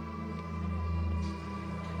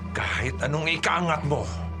 Kahit anong ikaangat mo,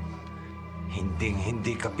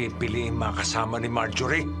 hindi ka pipiliin makasama ni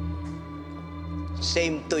Marjorie.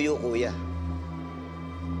 Same to you, kuya.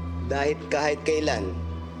 Dahil kahit kailan,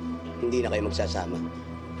 hindi na kayo magsasama.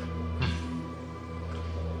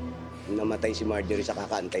 Namatay si Marjorie sa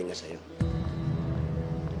kakaantay na sa'yo.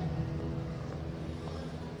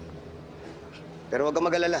 Pero huwag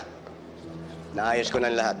kang mag-alala. Naayos ko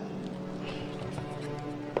ng lahat.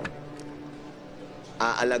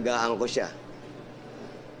 Aalagaan ko siya.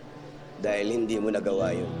 Dahil hindi mo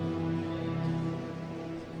nagawa yun.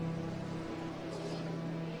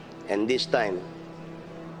 And this time,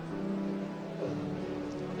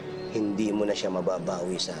 hindi mo na siya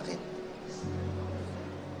mababawi sa akin.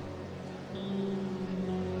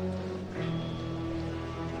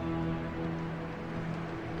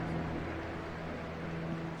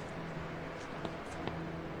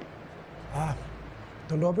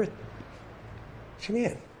 Don Robert, sino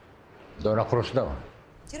yan? Donna Cruz daw.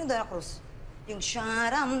 Sino Donna Cruz? Yung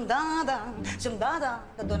sharam-dada, siyam-dada,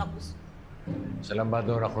 na Donna Cruz. Isa lang ba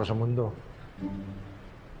Donna Cruz sa mundo?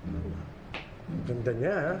 Ganda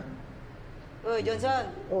niya, ha? Uy, Johnson.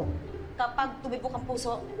 Oh. Kapag tumibok ang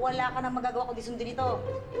puso, wala ka nang magagawa kundi sundin ito.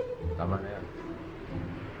 Tama na yan.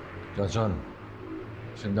 Johnson,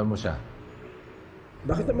 sundan mo siya.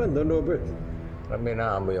 Bakit naman, Don Robert? Parang may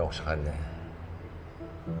naamoy ako sa kanya.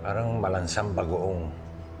 Parang malansang bagoong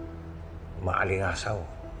maalingasaw,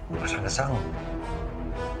 masangasang.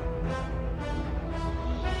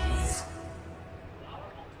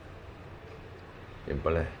 Yan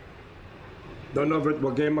pala eh. Don Robert,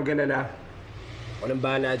 huwag kayong mag-alala. Walang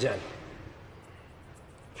bahala dyan.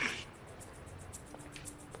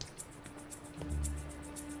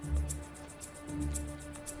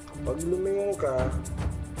 Kapag lumingon ka,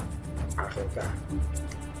 Akin ka.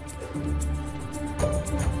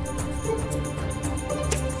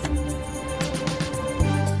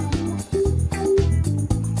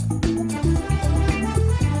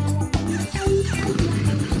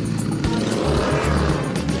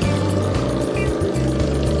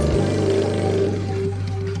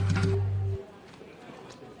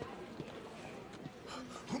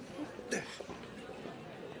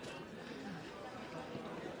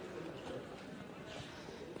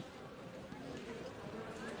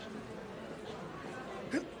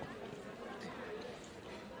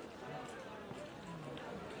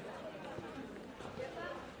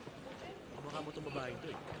 Kamukha mo itong babae ito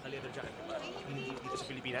eh. Naka-leather jacket, diba? Hindi dito sa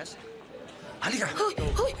Pilipinas. Halika!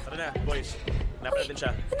 Hoy! Tara na, boys. Hanapin natin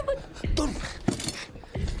siya. Ano ba? Don!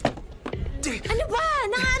 Ano ba?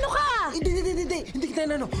 Nangano ka? Hindi kita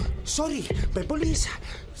inano. Sorry, may polis.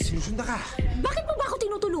 Sinusunda ka. Bakit mo ba ako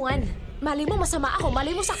tinutulungan? Malay mo masama ako,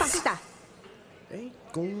 malay mo saktan kita. Eh,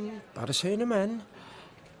 kung para sa'yo naman,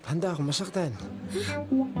 handa ako masaktan.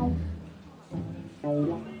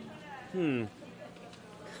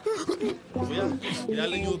 Kuya,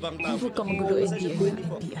 kilala niyo bang tao? Huwag ka magulo, NBI.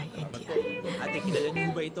 Ate, kilala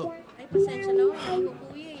niyo ba ito? Ay, pasensya na ho. Hindi ko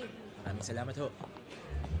kuya eh. Maraming salamat ho.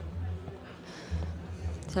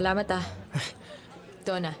 Salamat ah.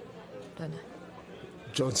 Donna.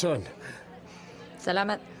 Johnson.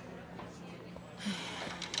 Salamat.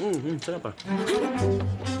 Saan pa?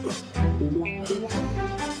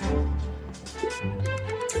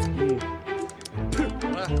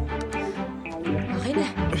 Okay na.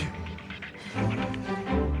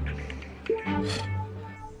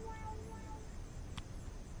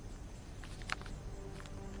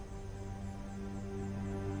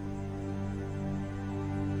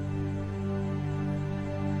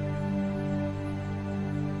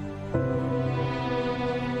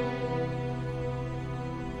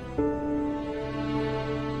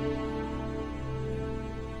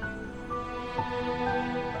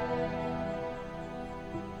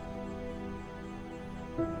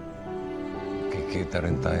 Kikita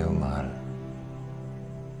rin tayo, mahal.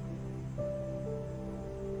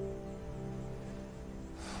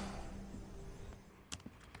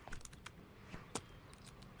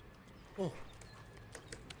 Oh,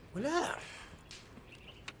 wala.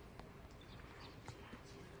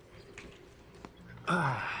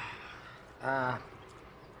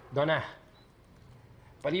 Donna,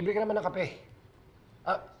 palibre ka naman ng kape.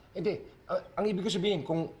 Hindi. Ang ibig ko sabihin,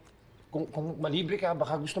 kung malibre ka,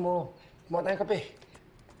 baka gusto mo kumuha tayong kape.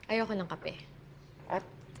 Ayoko ng kape. At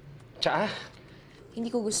tsaa?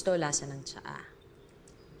 Hindi ko gusto lasa ng tsaa.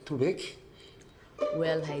 Tubig?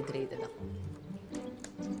 Well hydrated ako.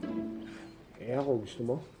 Eh ako, gusto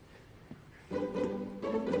mo?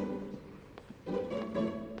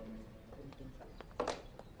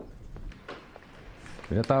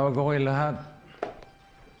 Pinatawag ko kayo lahat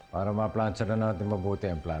para maplansya na natin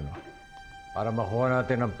mabuti ang plano. Para makuha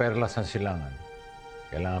natin ang perlas ng silangan,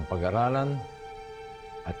 kailangan pag-aralan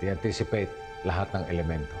at i-anticipate lahat ng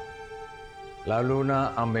elemento. Lalo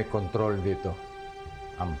na ang may control dito,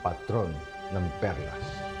 ang patron ng perlas.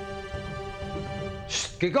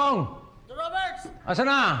 Shh! Kikong! Roberts! Asa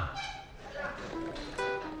na?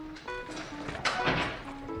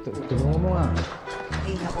 Tulungan mo nga.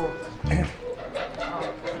 Ay, ako.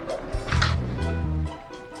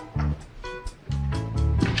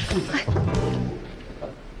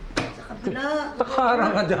 Kabila.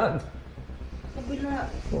 Takarang ka dyan. Kabila.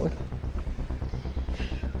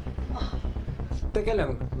 Teka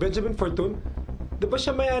lang, Benjamin Fortune? Di ba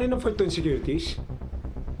siya may-ari ng Fortune Securities?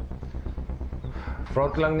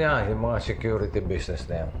 Front lang niya yung mga security business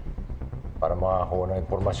na yan para makakuha ng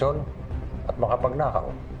impormasyon at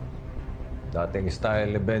makapagnakaw. Dating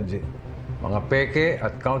style ni Benji, mga peke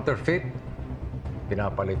at counterfeit,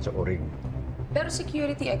 pinapalit sa orig. Pero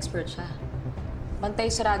security expert siya.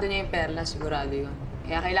 Bantay sarado niya yung perla, sigurado yun.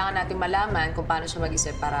 Kaya kailangan natin malaman kung paano siya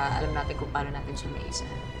mag-isip para alam natin kung paano natin siya maisa.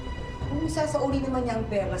 Kung isasauli naman niya ang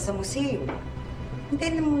perla sa museo,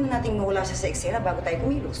 hintayin na muna natin mawala siya sa eksena bago tayo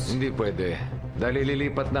kumilos. Hindi pwede. Dahil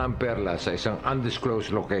ililipat na ang perla sa isang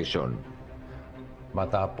undisclosed location.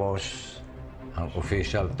 Matapos ang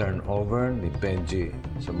official turnover ni Benji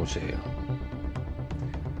sa museo.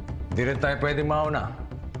 Hindi rin tayo pwedeng mauna.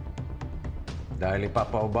 Dahil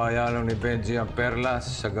ipapaubaya lang ni Benji ang perlas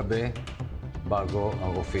sa gabi bago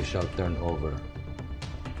ang official turnover.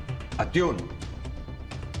 At yun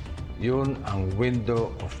ang window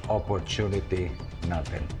of opportunity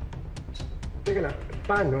natin. Teka lang,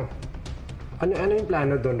 paano? Ano yung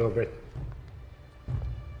plano doon, Robert?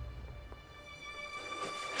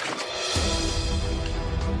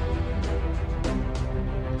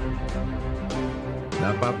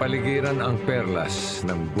 Napapaligiran ang perlas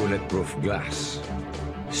ng bulletproof glass.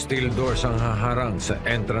 Steel doors ang haharang sa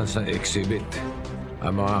entrance ng exhibit.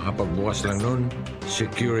 Ang makakapagbukas lang nun,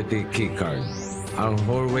 security keycard. Ang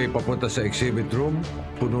hallway papunta sa exhibit room,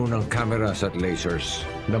 puno ng cameras at lasers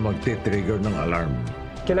na magti-trigger ng alarm.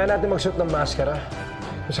 Kailangan natin magsuot ng maskara.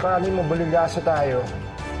 Kung sakaling mabulilyasa tayo,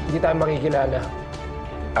 hindi tayo makikilala.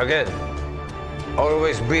 Again,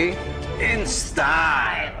 always be in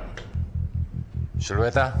style!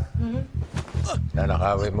 Sulweta,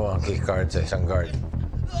 nanakawin mo ang keycard sa isang guard.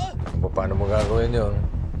 Kung paano mo gagawin yun,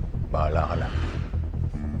 bahala ka lang.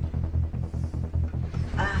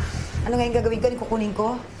 Ano ngayon gagawin ko? Kukunin ko?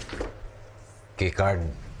 Keycard.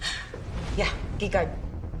 Yeah, keycard.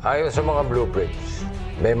 Ayon sa mga blueprints,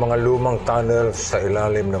 may mga lumang tunnels sa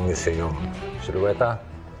ilalim ng museum. Sulweta,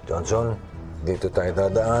 Johnson, dito tayo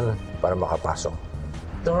dadaan para makapasok.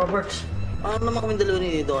 Dr. Roberts, ano naman kami dalawa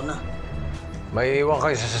ni Donna? May iwan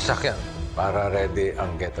kayo sa sasakyan para ready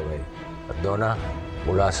ang getaway. At Donna,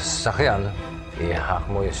 mula sa sasakyan, i-hack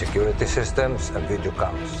mo yung security systems at video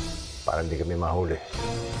cams para hindi kami mahuli.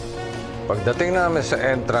 Pagdating namin sa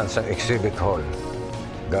entrance ng exhibit hall,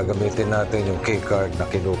 gagamitin natin yung keycard na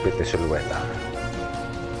kinupit ni Sulweta.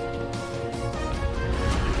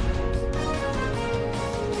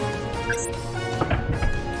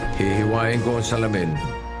 Hihiwain ko ang salamin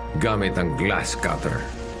gamit ang glass cutter.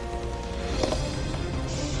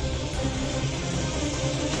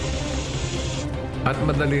 At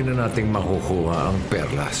madali na nating makukuha ang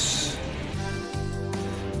perlas.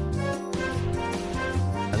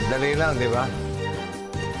 Ang dali lang, di ba?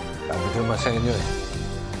 Sabi ko naman sa inyo eh.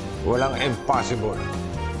 Walang impossible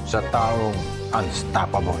sa taong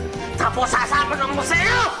unstoppable. Tapos sasama ng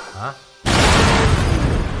museo! Ha?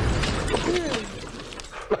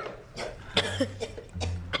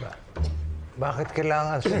 Bakit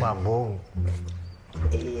kailangan sumabog?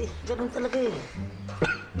 Ganun talaga eh.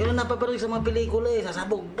 Ganun napaparoy sa mga pelikula eh.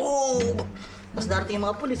 Sasabog, boom! Tapos darating yung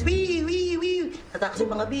mga pulis, wii, wii, wii! Tatakas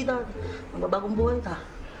yung mga bida. Mga bagong buhay ta.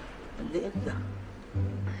 Nandiyan ka.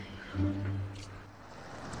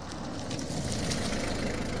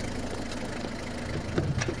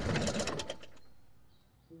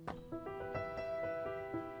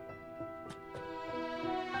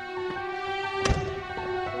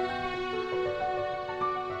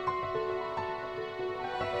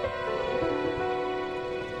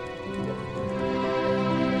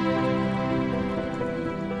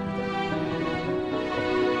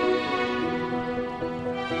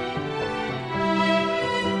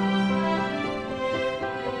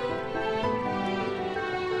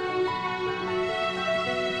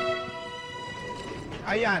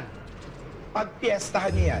 Ayan,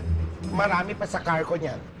 pagpiestahan niyo yan. Marami pa sa car ko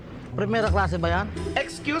niyan. Primera klase ba yan?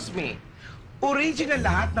 Excuse me, original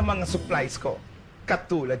lahat ng mga supplies ko.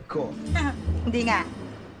 Katulad ko. Hindi nga.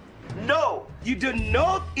 No, you do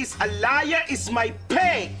not is a liar is my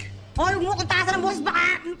peg. Hoy, huwag mo kong taasan ng boses baka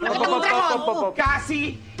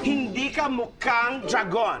Kasi hindi ka mukhang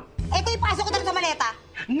dragon. Ito ipasok ko talaga sa maleta.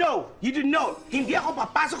 No, you do not. Hindi ako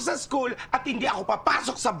papasok sa school at hindi ako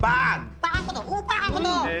papasok sa bag. Upakan ko to, upakan ko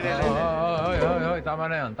to. Hoy, tama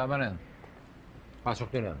na yan, tama na yan. Pasok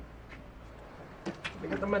nyo na.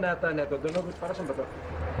 Bigat naman nata neto. Doon, para saan ba ito?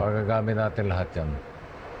 Pagagamit natin lahat yan.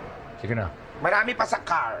 Sige na, Marami pa sa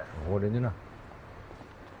car. kunin nyo na.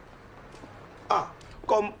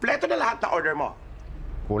 Kompleto na lahat na order mo.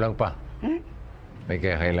 Kulang pa. May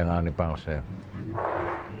kailanganin pa ako sa'yo.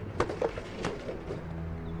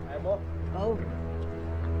 Ayaw mo? Oo.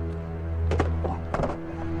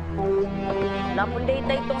 Wala pong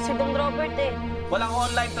data itong si Don Robert eh. Walang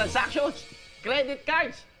online transactions, credit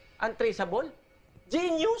cards, untraceable.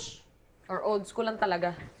 Genius! Or old school lang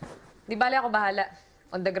talaga. Di bali ako bahala.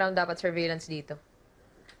 On the ground dapat surveillance dito.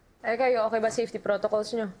 Eh kayo, okay ba safety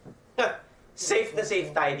protocols nyo? Safe na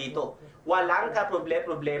safe tayo dito. Walang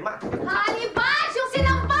ka-problema. Honey Bunch! Yung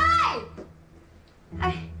sinampay!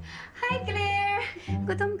 Ay, hi Claire!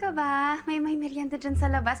 Gutom ka ba? May merienda dyan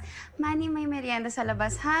sa labas. Manny, may merienda sa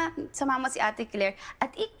labas, ha? Sama mo si Ate Claire.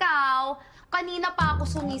 At ikaw, kanina pa ako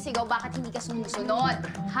sumisigaw, bakit hindi ka sumusunod?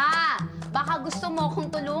 Ha? Baka gusto mo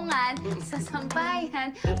akong tulungan sa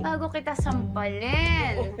sampayan bago kita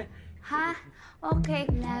sampalin. Ha? Okay,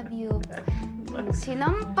 love you.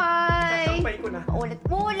 Sinampay. Sasampay ko na.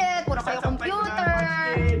 Paulit-ulit. Puro kayo computer.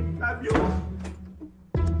 Love you.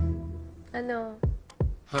 Ano?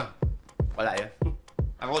 Ha? Wala yan.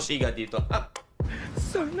 Ako siga dito.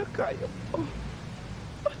 Sana kaya ko.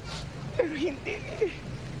 Pero hindi.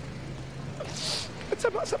 At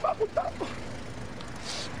sama-sama akong tao.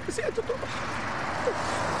 Kasi ito to.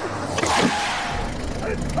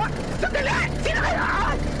 Sandali! Sino kayo?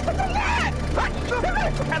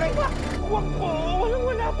 Aray ko! Huwag po!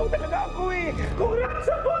 Walang-wala po talaga ako eh. Kung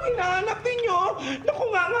rasa po ang hinahanap ninyo, naku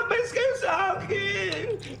nga nga, best kayo sa akin.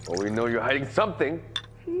 Well, we know you're hiding something.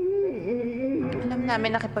 Alam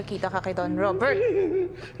namin nakipagkita ka kay Don Robert.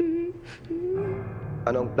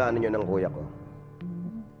 Anong plano niyo ng kuya ko?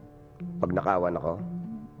 Pag nakawan ako?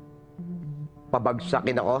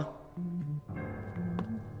 Pabagsakin ako?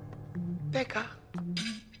 Teka,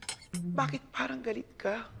 bakit parang galit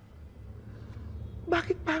ka?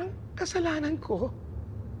 Bakit parang kasalanan ko?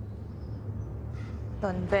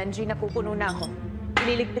 Don Benji, napupuno na ako.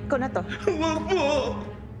 Ililigpit ko na to. Huwag po!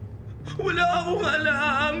 Wala akong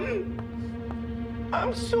alam!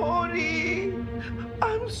 I'm sorry!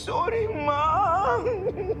 I'm sorry, Ma'am!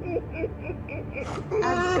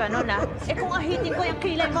 Gano'n na? Eh kung ahitin ko yung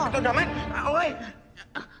kilay mo. Ito naman! Oy!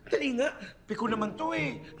 Dali nga! Piko naman to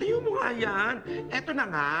eh. Layo mo nga yan. Eto na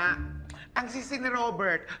nga. Ang sisi ni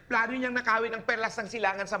Robert, plano niyang nakawin ang perlas ng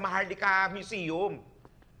silangan sa Maharlika Museum.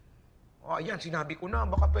 O, ayan, sinabi ko na.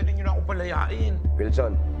 Baka pwede niyo na akong palayain.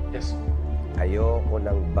 Wilson. Yes. Ayoko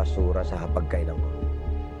ng basura sa hapagkainan ko.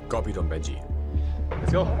 Copy, Don Benji.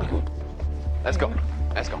 Let's go. Let's go.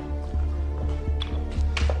 Let's go.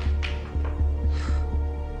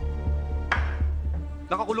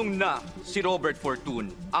 Nakakulong na si Robert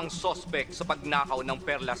Fortun, ang sospek sa pagnakaw ng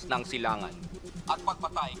perlas ng silangan at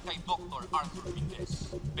pagpatay kay Dr. Arthur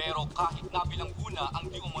Mendez. Pero kahit nabilangguna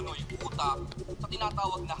ang di umano'y utak sa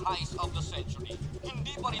tinatawag na heist of the century,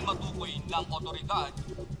 hindi pa rin matukoy ng otoridad.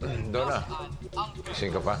 Donna,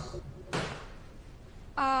 gising ka pa?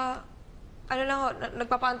 Ano lang ho,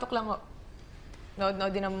 nagpapantok lang ho.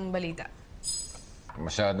 Nood din ang balita.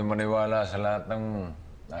 Masyado maniwala sa lahat ng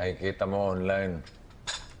nakikita mo online.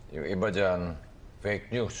 Yung iba dyan,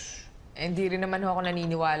 fake news. Hindi rin naman ho ako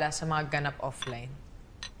naniniwala sa mga ganap offline.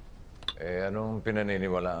 Eh, anong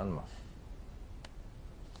pinaniniwalaan mo?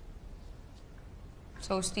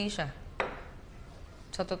 So, siya.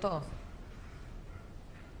 Sa totoo.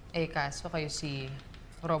 Eh, kaso kayo si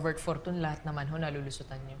Robert Fortun, lahat naman ho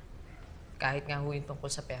nalulusutan niyo. Kahit nga ho yung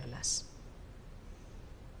tungkol sa perlas.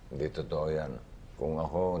 Hindi totoo yan. Kung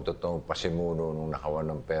ako ang totoong pasimuno nung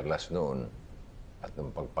nakawan ng perlas noon, at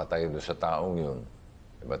nung pagpatay doon sa taong yun,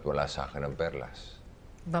 eh, ba't wala sa akin ng perlas?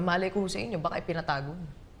 Ba, malay ko sa inyo, baka ipinatago.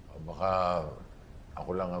 O baka ako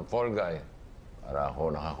lang ang fall guy para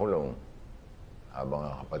ako nakakulong habang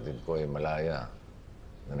ang kapatid ko ay malaya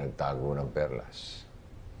na nagtago ng perlas.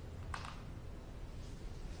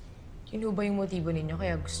 Yun ba yung motibo ninyo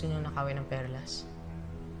kaya gusto nyo nakawin ng perlas?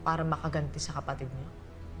 Para makaganti sa kapatid niyo?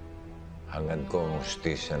 Hangad ko ang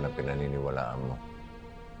hustisya na pinaniniwalaan mo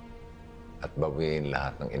at bawiin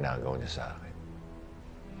lahat ng inagaw niya sa akin.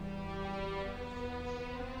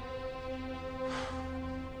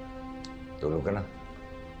 Tulog ka na.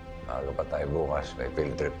 Maaga pa tayo bukas. May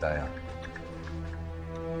field trip tayo.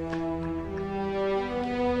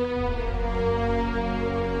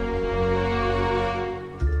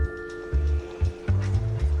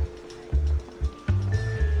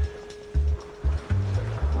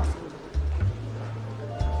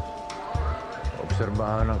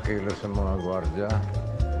 Obserbahan ang kilos sa mga gwardya,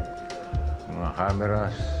 mga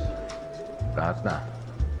cameras, lahat na.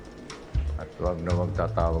 At huwag na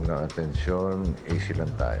magtatawag ng atensyon, easy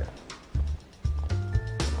lang tayo.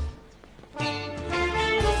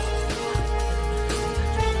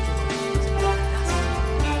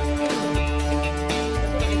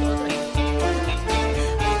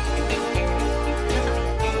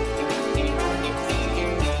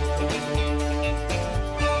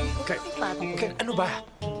 Ano ba?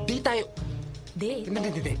 Di tayo... Date?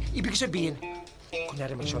 Hindi. Ibig sabihin,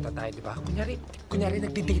 kunyari mag-shota tayo, di ba? Kunyari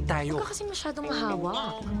nagdi-date tayo. Huwag ka kasi masyadong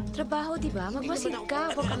mahawak. Trabaho, di ba? Magmasid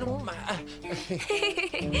ka, huwag mo.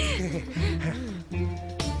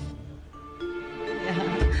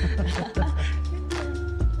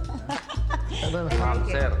 Ma'am,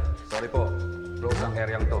 sir. Sorry po. Close ang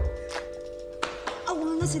areang to.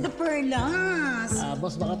 Awa na si The Perlas.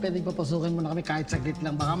 Boss, baka pwedeng papasukin mo na kami kahit saglit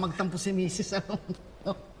lang. Baka magtampo si Mrs.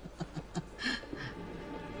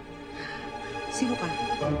 Sino ka?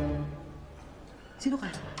 Sino ka?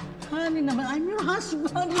 Honey naman, I'm your husband.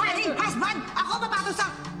 Honey, husband! Ako papatol sa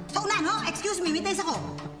una, no? Excuse me, may tayo ako.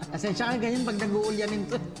 Asensya ka ganyan pag nag-uulyanin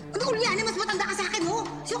to. Ano ulyanin? Mas matanda ka sa akin, no?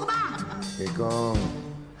 Sino ka ba? Kikong,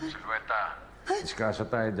 Silveta, iskasa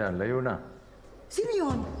tayo dyan. Layo na. Sino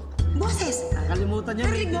yun? Boses! Nakalimutan niya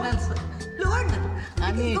Narinig mo? maintenance. Lord!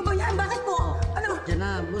 Honey. Ikaw ba yan? Bakit po? Ano? Diyan na,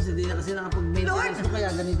 boss. Hindi na kasi nakapag-maintenance mo kaya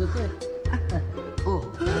ganito to eh. Oh.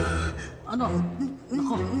 Ano?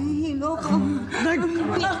 Nahihilo ako. Guard!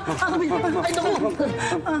 Ay, naku!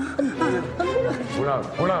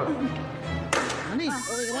 Pull out. Anis,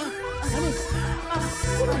 okay ka ba? Anis!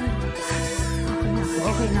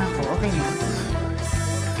 Okay na ako.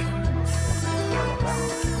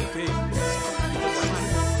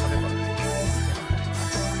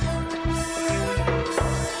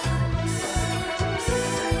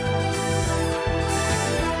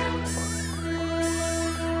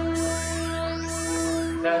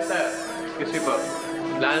 Sir, excuse me po.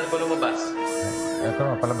 Kailangan po lumabas. Eto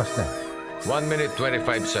na, palabas na. 1 minute,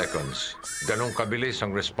 25 seconds. Ganong kabilis ang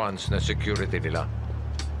response na security nila.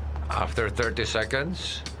 After 30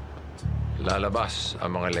 seconds, lalabas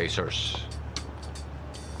ang mga lasers.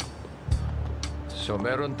 So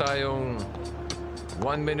meron tayong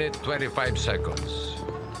 1 minute, 25 seconds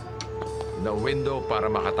na window para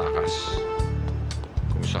makatakas.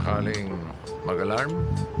 Kung sakaling mag-alarm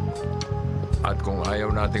at kung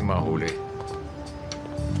ayaw nating mahuli.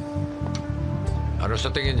 Ano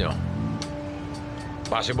sa tingin nyo?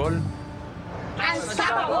 Possible?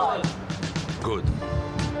 Unstapabol! Good.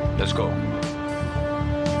 Let's go.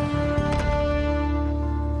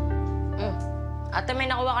 Ate, may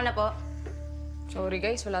nakuha ka na po. Sorry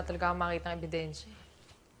guys, wala talaga akong makita ng ebidensya.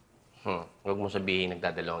 Huwag mo sabihin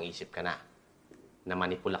nagdadalawang isip ka na.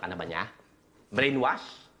 Namanipula ka na ba niya?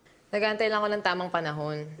 Brainwash? Nag-aantay lang ako ng tamang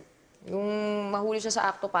panahon. Yung mahuli siya sa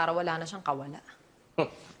akto para wala na siyang kawala.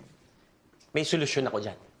 May solusyon ako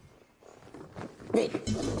dyan. Wait.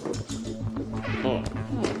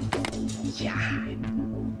 Yan.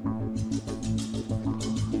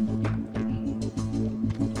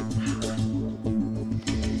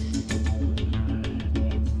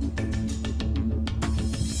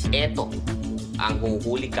 Eto ang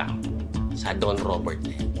huhuli ka sa Don Robert.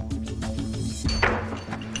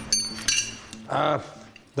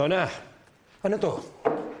 Donna, ano to?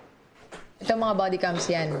 Ito mga body cams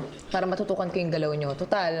yan, para matutukan ko yung galaw nyo.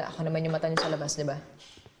 Total, ako naman yung mata nyo sa labas, di ba?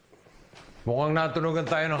 Mukhang natunugan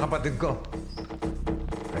tayo ng kapatid ko.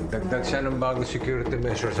 Nagdagdag siya ng bagong security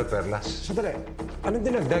measure sa Perlas. Sandali, anong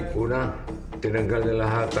dinagdag? Una, tinanggal na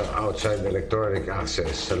lahat ng outside electronic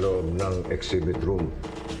access sa loob ng exhibit room.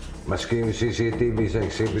 Maski yung CCTV sa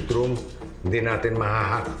exhibit room, hindi natin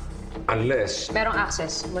mahahack. Unless... Merong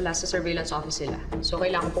access mula sa surveillance office nila. So,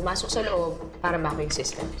 kailangan pumasok sa loob para mako yung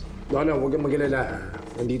system. Donna, huwag kang mag-alala.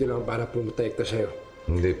 Nandito lang para pumotekta sa'yo.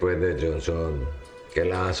 Hindi pwede, Johnson.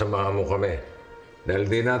 Kailangan samahan mo kami. Dahil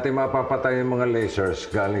di natin mapapatay yung mga lasers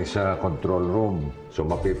galing sa control room. So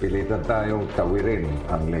mapipilitan tayong tawirin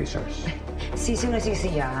ang lasers. Sisiw na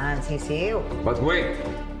sisi yan, sisiw. But wait!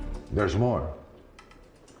 There's more.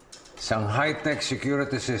 Isang high-tech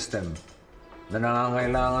security system na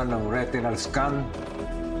nangangailangan ng retinal scan,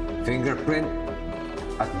 fingerprint,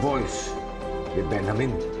 at voice ni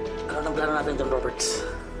Benjamin. Ano nang plano natin, John Roberts?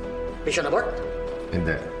 Mission abort?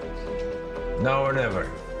 Hindi. Now or never.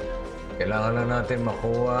 Kailangan na natin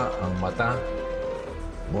makuha ang mata,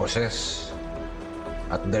 boses,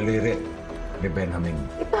 at daliri ni Benjamin.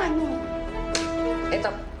 Paano? Ito.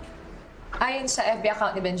 Ayon sa FB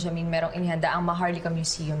account ni Benjamin, merong inihanda ang Maharlika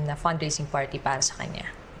Museum na fundraising party para sa kanya.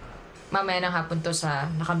 Mamaya ng hapon to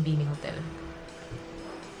sa Nakambini Hotel.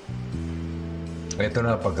 Ito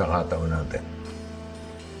na ang pagkakataon natin.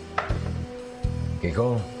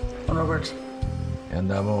 Kiko, Roberts.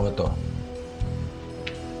 ihanda mo ito.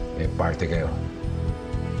 May party kayo.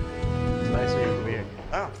 It's nice of you to be here.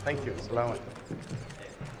 Ah, thank you. Salamat.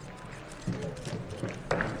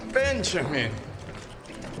 Benjamin!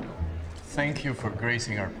 Thank you for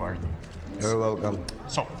gracing our party. You're welcome.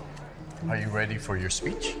 So, are you ready for your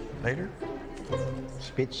speech later?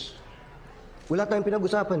 Speech? Wala tayong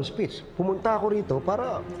pinag-usapan, speech. Pumunta ako rito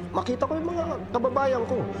para makita ko yung mga kababayan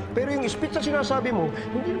ko. Pero yung speech na sinasabi mo,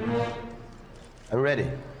 hindi... I'm ready.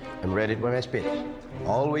 I'm ready for my speech.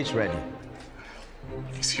 Always ready.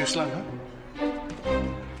 Excuse lang, ha?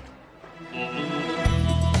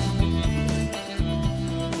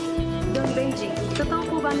 Don Benji, totoo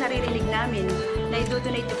po ba ang naririnig namin na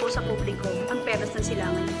idodonate niyo po sa publiko ang peras ng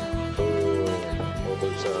silangan niyo?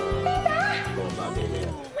 Tungkol sa mga bagay na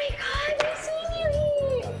yan. Oh my God! I've seen you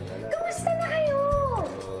here! Kamusta na kayo?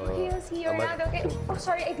 Okay, I'll see you around, okay? Oh,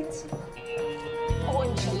 sorry, I didn't see.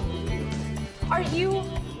 OMG. Are you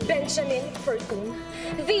Benjamin Fortune?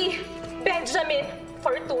 The Benjamin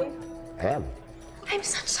Fortune? I am. I'm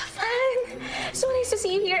such a fan! So nice to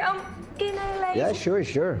see you here. Can I like... Yeah, sure.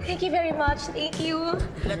 Thank you very much. Thank you.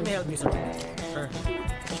 Let me help you, sir. Sir.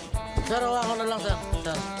 Sir, hawa ko na lang, sir.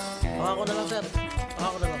 Sir. Hawa ko na lang, sir. Hawa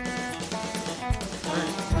ko na lang. Sir.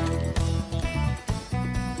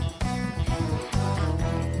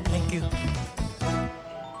 Thank you.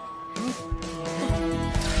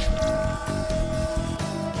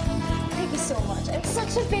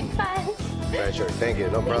 such a big fan. Pleasure. Thank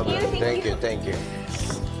you. No problem. Thank you. Thank you.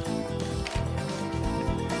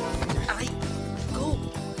 Ay, go.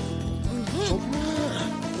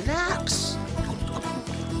 Relax.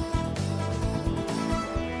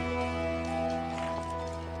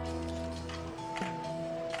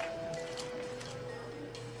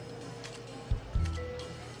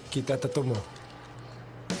 Kita tato mo.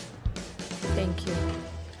 Thank you.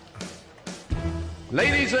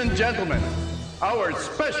 Ladies and gentlemen, our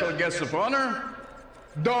special guest of honor,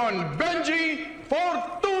 Don Benji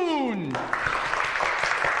Fortune.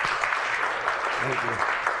 Thank you.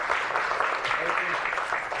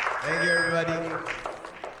 Thank you, everybody.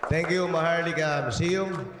 Thank you, Maharlika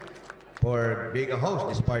Museum, for being a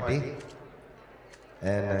host this party.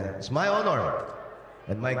 And it's my honor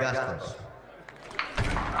and my gastos.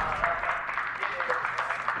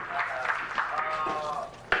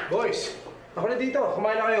 Boys, ako na dito.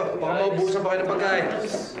 Kumain na kayo. Baka maubusan pa kayo ng pagkain.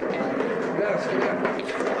 Sige na.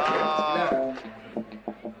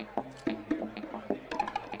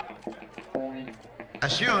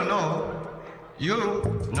 As you know,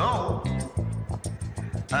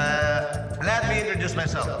 let me introduce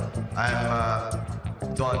myself. I'm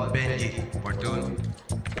Don Benji Fortune.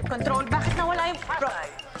 Control, bakit nawala yung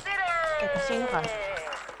Teka, sino ka?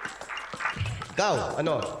 Ikaw,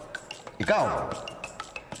 ano? Ikaw.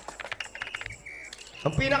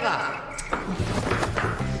 Ang pinaka.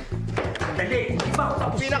 Dali.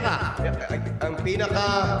 Ang pinaka. Ang pinaka.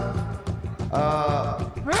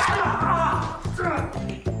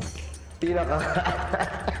 Pinaka.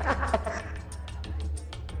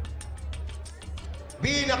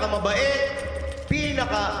 Pinaka mabait.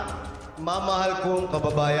 Pinaka mamahal kong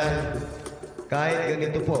kababayan. Kahit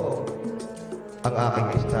ganito po ang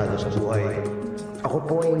aking estado sa buhay. Ako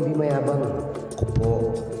po ay hindi mayabang. Ako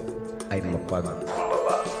po ay mapag...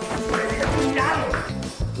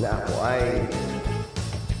 Na ako ay...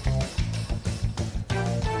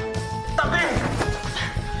 Tabi!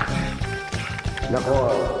 Nako,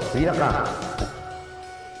 pinaka.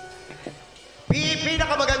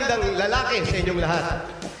 Pinakamagandang lalaki sa inyong lahat.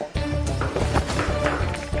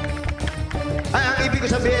 Ay, ang ibig ko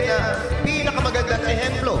sabihin na pinakamagandang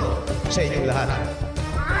ehemplo sa inyong lahat.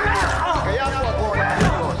 Kaya po ako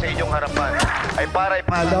nandito sa inyong harapan ay para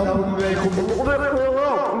ipaalam hindi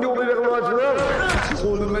ko pinagawa sila.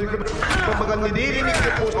 Pamagang nidirinig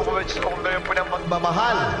niyo po ng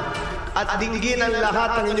pagmamahal at dinggin ang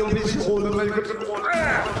lahat ng inyong bisikulo.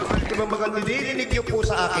 Pamagang nidirinig niyo po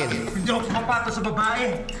sa akin. Hindi ako pumapato sa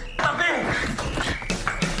babae. Tabi!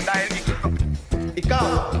 Dahil ikaw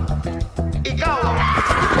ang...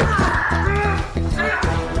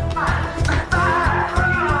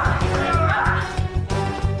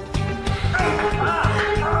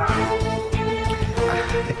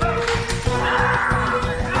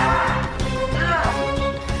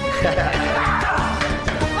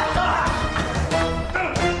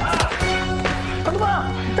 Ano ba?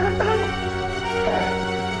 Tagal!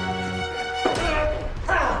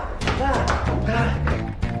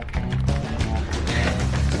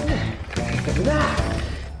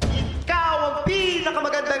 Ikaw ang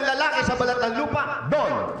pinakamagandang lalaki sa balat ng lupa,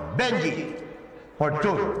 Don Benji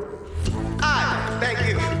Fortune. Thank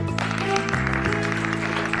you.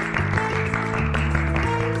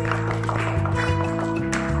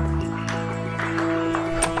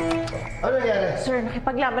 Ano nangyari? Sir,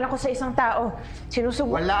 nakipaglaban ako sa isang tao.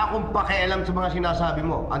 Sinusubo... Wala akong pakialam sa mga sinasabi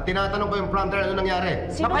mo. Ang tinatanong ko yung prompter, ano nangyari?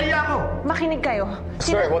 Napahiya ako! Makinig kayo.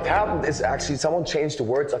 Sir, what happened is actually someone changed the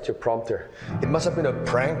words at your prompter. It must have been a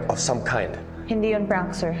prank of some kind. Hindi yun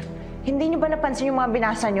prank, sir. Hindi niyo ba napansin yung mga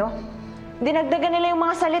binasa niyo? Dinagdagan nila yung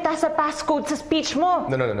mga salita sa passcode sa speech mo.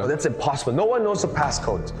 No. That's impossible. No one knows the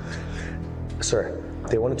passcodes. Sir,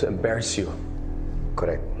 they wanted to embarrass you.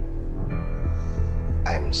 Correct.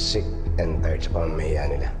 I'm sick and tired sa pamamahiya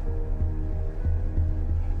nila.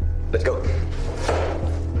 Let's go.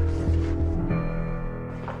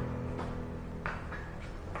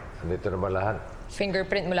 Andito na ba lahat?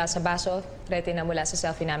 Fingerprint mula sa baso, retina mula sa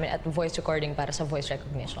selfie namin at voice recording para sa voice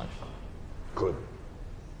recognition. Good.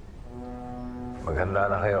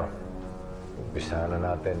 Maghanda na kayo. Umpisa na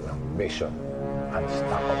natin ang mission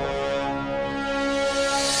Unstapabol.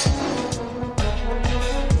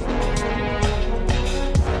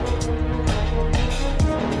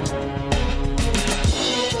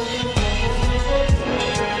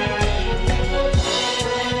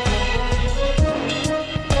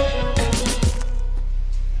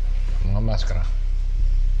 Maskara.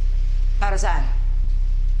 Para saan?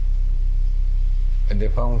 Hindi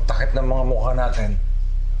pa ang takip ng mga mukha natin.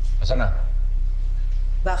 Asa na?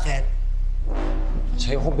 Bakit?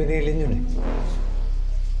 Sa'yo ko binilin yun eh.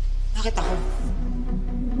 Bakit ako?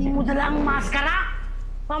 Hindi mo dala ang maskara!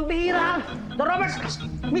 Pambihira! Don Robert!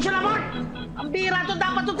 Mission abort! Ang bihira to,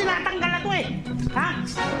 dapat to tinatanggal na to eh! Ha?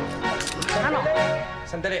 Ano?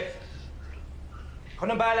 Sandali. Ako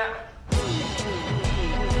nang bahala.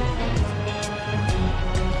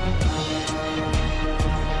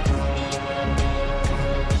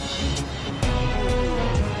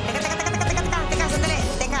 Teka, sandali.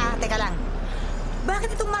 Teka lang.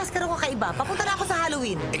 Bakit itong maskara ko kaiba? Papunta na ako sa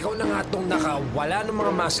Halloween. Ikaw na nga itong nakawala ng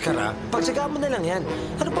mga maskara. Pagsagaan mo na lang yan.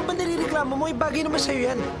 Ano pa ba narireklamo mo? Bagay naman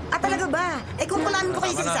sa'yo yan. Ah, talaga ba? Eh, kung kulamin ko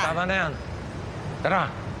kayo isa-isa. Tama na yan.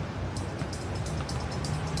 Tara.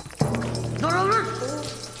 Don Robert!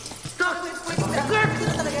 Stop! Sakit!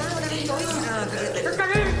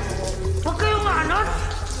 Sandali! Huwag kayong maanot!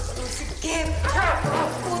 Kim!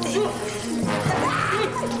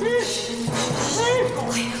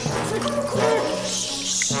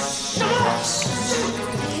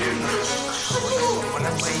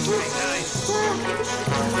 Walang maingay, guys.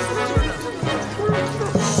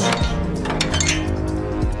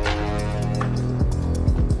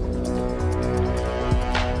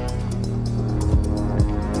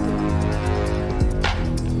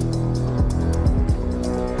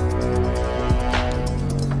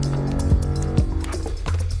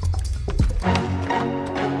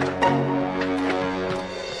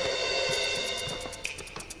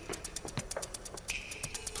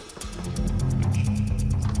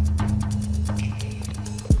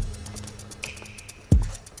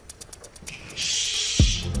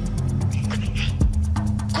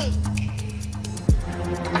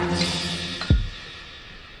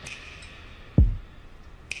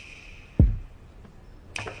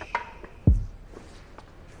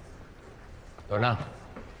 Donna,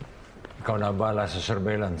 ikaw na bahala sa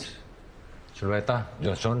surveillance. Sulweta,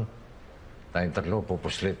 Johnson, tayong tatlo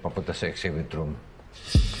pupuslit papunta sa exhibit room.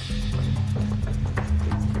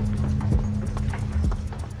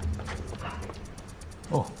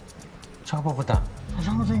 Oh, saan ka pupunta?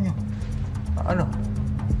 Sasama sa inyo. Ano?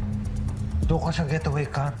 Doon ka sa getaway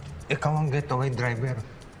car. Ikaw ang getaway driver.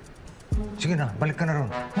 Sige na, balik ka na ron.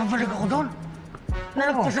 Mabalik ako doon.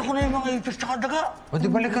 Nalagpas ako na yung mga ipis tsaka daga. O di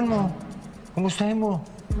balikan mo. Kumustahin mo.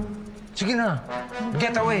 Sige na,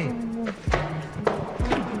 getaway.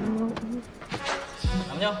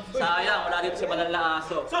 Alam nyo, sayang, wala dito si Banal na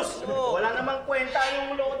Aso. Sus! Wala namang kwenta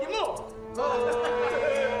yung lodi mo!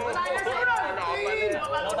 Wala yan sa ulo!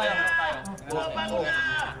 Wala tayo.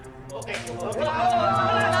 Okay.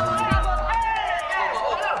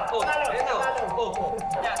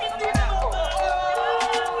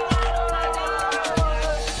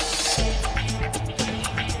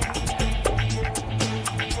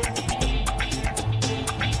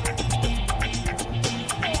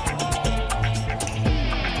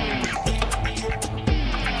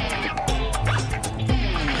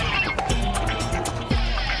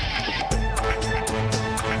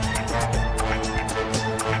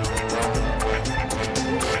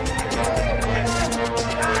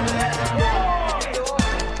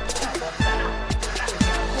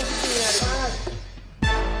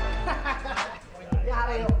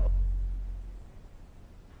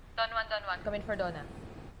 Don Juan, come in for Donna.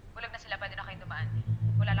 Bulag na sila, pwede na kayong dumaan.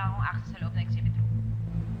 Wala lang akong access sa loob ng exhibit room.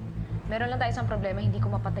 Meron lang tayo isang problema, hindi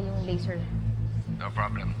ko mapatay yung laser. No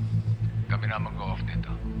problem. Kami na mag-go off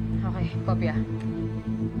dito. Okay, kopya.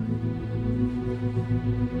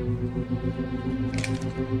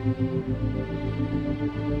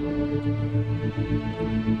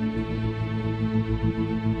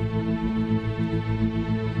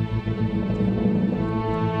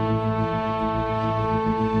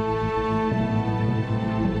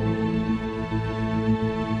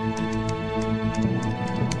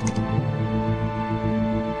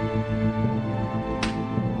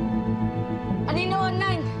 Anino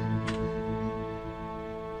online?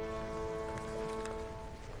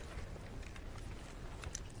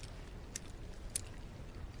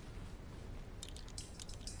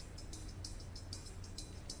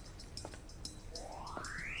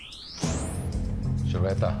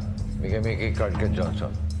 Sulweta, bigyan mo yung keycard ka,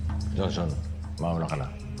 Johnson. Johnson, mauna ka na.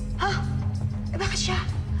 Ha? Eh, bakit siya?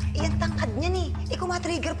 Iyan tangkad niyan eh. Eh, kung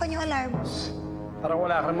ma-trigger pa niyo alarm. Parang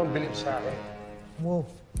wala ka namang bilib sa akin. Move.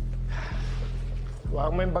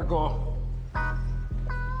 Huwag mo yung bag ko.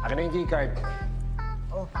 Akin na yung keycard.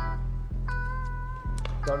 Oh.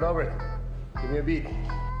 Go, Robert. Give me a beat.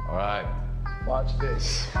 All right. Watch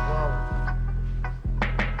this. Wow.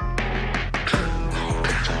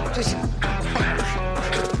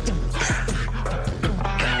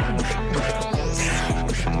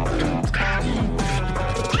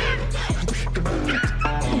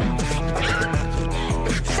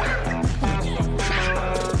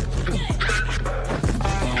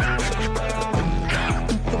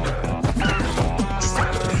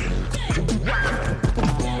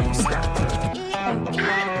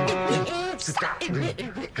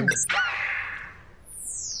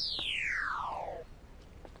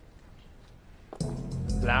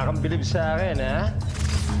 Wala kang bilib sa akin, ha?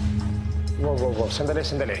 Wow. Sandali.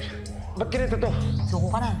 Ba't ganito to?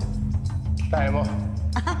 Suko ka na. Tayo mo.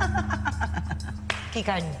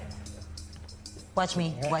 Keycard. Watch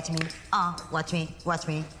me. Watch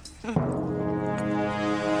me.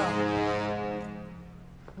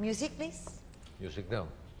 Music, please. Music daw.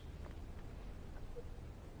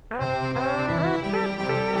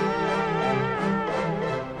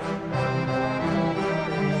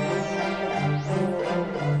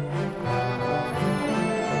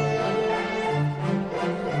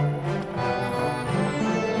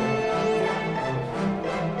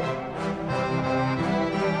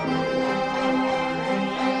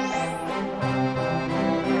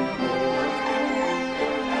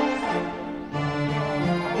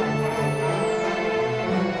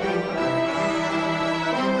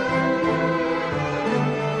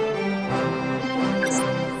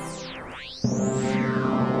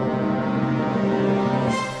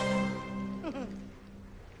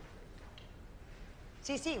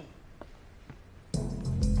 Sisiw.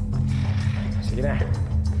 Sige na.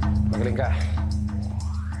 Magaling ka.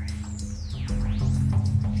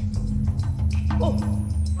 Oh!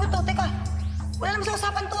 Ito, teka. Wala naman sa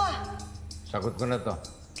usapan to, ah. Sagot ko na to.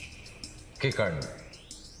 Keycard.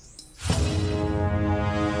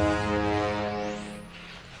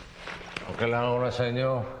 Ang kailangan ko na sa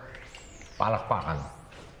inyo, palakpakan.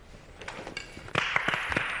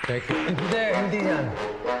 Hindi yan.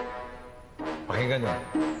 Pakinggan nyo.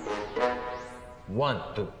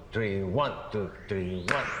 1, 2, 3, 1, 2, 3,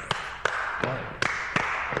 1.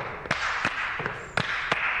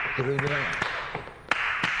 Tuloy nyo lang.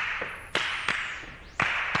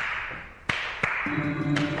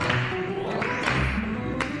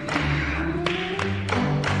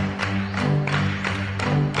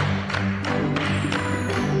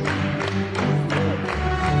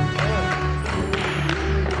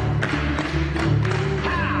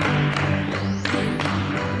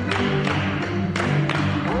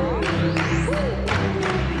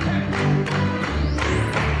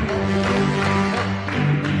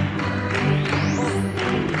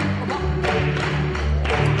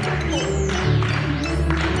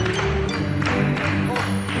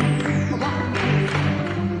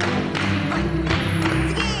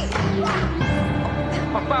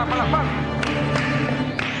 Palakpak!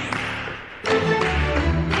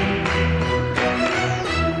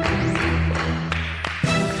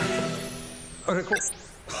 Aray ko.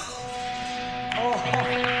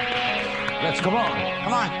 Let's come on.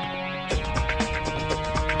 Come on.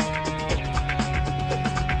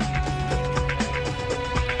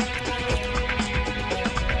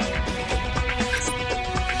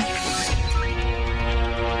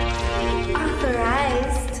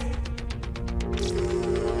 Authorized.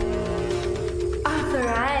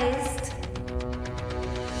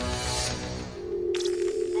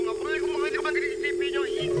 Kung mga hindi ka ba isipin nyo,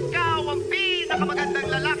 ikaw ang pinakamagandang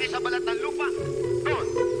lalaki sa balat ng lupa. Don,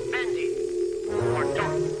 Benji, or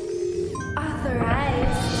Don.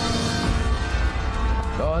 Authorized.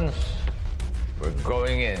 Dons, we're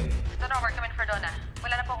going in. Don Robert, come in for Donna.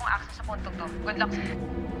 Wala na po akong access sa puntong to. Good luck.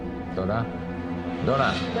 Donna? Donna?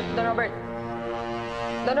 Don Robert.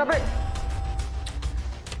 Don Robert!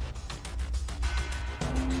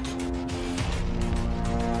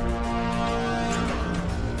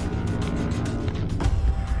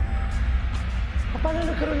 Paano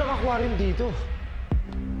nagkaroon ng aquarium dito?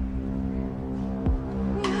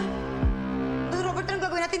 Don Robert, anong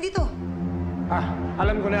gagawin natin dito?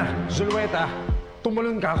 Alam ko na. Zulueta,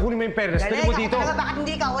 tumalon ka. Kunin mo yung perlas. Dali mo dito. Talaga, bakit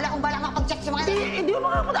hindi ka? Wala akong balak makapag-check sa mga... Hindi mo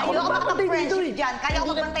makakapag-check Ayaw ako makapag-friendship dyan. Kaya ako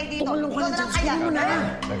magbantay dito. Tumulong ka na dyan. Kaya. Sige mo na.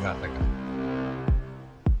 Teka.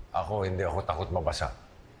 Hindi ako takot mabasa.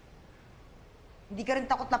 Hindi ka rin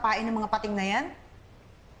takot lapain ng mga pating na yan?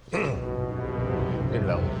 Yun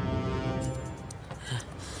lang.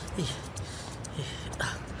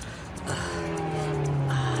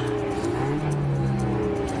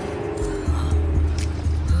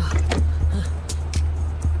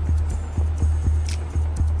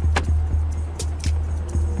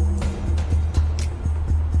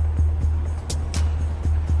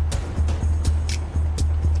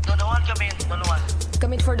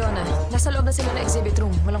 Come in for Donna. Nasa loob na sila ng exhibit room.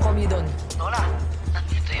 Walang commute doon. Lola,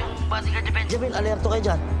 nandito yung bodyguard ni Benjamin. Alerto kayo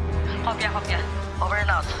dyan. Kopya. Over and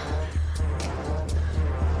out.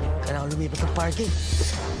 Kailangan lumipat ng parking.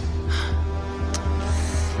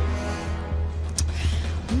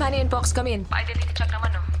 Manny and Fox, come in. Pa-identity check naman,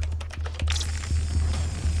 no?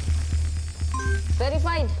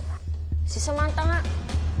 Verified. Si Samantha nga.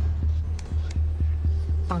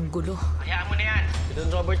 Panggulo. Hayaan mo na yan. Si Don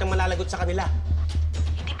Robert ang malalagot sa kanila.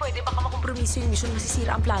 Hindi pwede, baka makompromiso yung mission,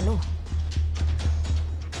 masisira ang plano.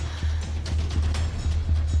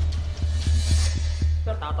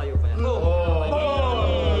 Sir, tatayo pa yan. Oo!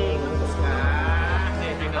 Tapos na.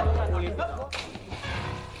 Sige na. Ulit na.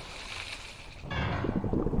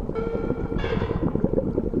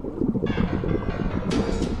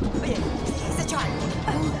 Isa John!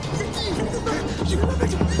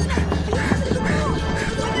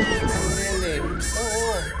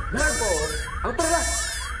 Oo. Marco, ang perlas!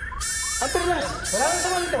 Ang perlas! Wala nang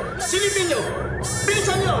sama nito. Silipin nyo!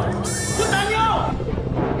 Bilisan nyo! Puntahan nyo!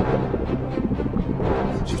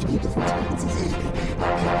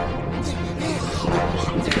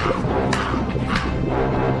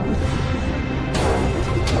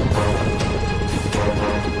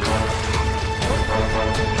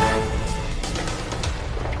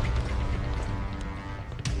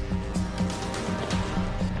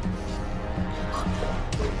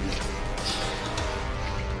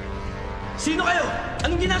 Sino kayo?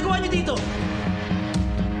 Anong ginagawa niyo dito?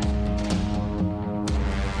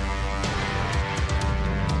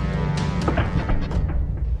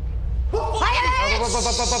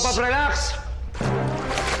 Relax!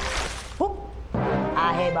 I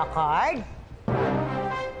have a card.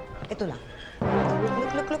 Ito lang.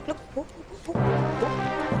 Look.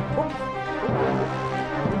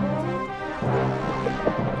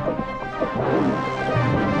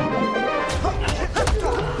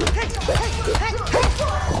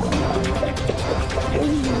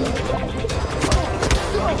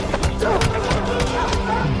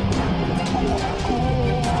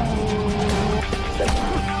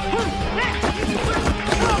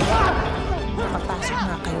 Papasok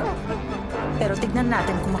nga kayo. Pero tignan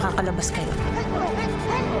natin kung makakalabas kayo.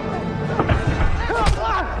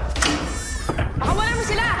 Pakawalan mo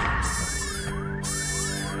sila!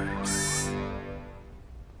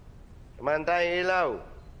 Samahan tayong ilaw.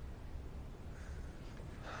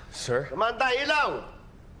 Sir? Samahan tayong ilaw!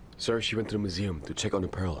 Sir, she went to the museum to check on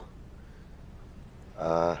the pearl.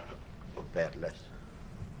 Perlas.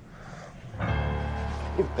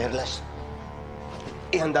 Yung perlas.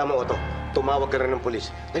 Ihanda mo, Otto. Tumawag ka rin ng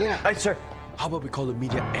polis. Dali na. Ay, sir, how about we call the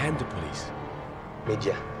media and the police?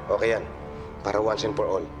 Media, okay yan. Para once and for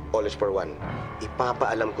all is for one.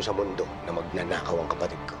 Ipapaalam ko sa mundo na magnanakaw ang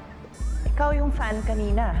kapatid ko. Ikaw yung fan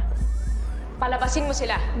kanina. Palabasin mo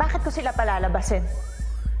sila. Bakit ko sila palalabasin?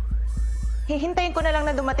 Hihintayin ko na lang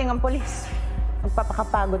na dumating ang polis.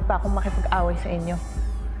 Magpapakapagod pa akong makipag-away sa inyo.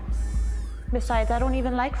 Besides, I don't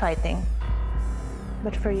even like fighting.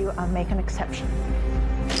 But for you, I'll make an exception.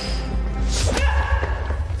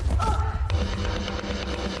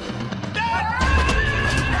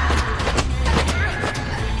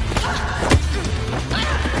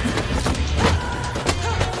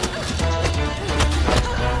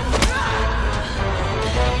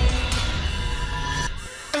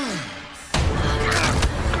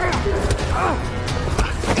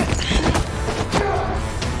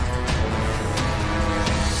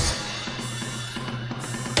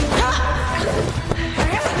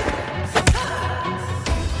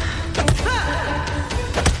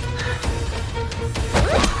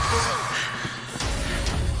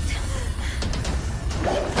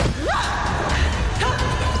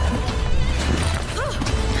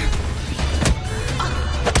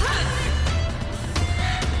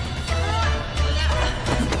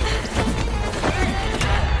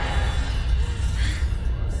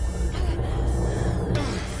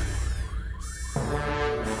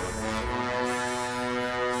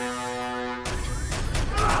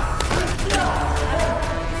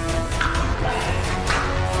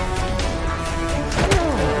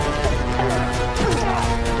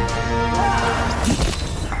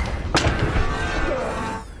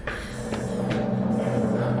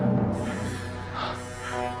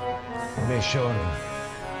 Mission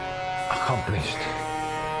accomplished.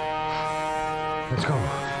 Let's go.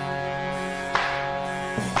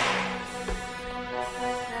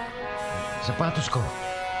 Sapatos ko.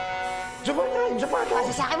 Yung sapatos.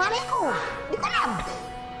 Kasi sa akin, malay ko. Di ko alam.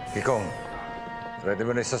 Kikong, ready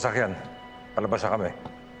mo na yung sasakyan. Palabas na kami.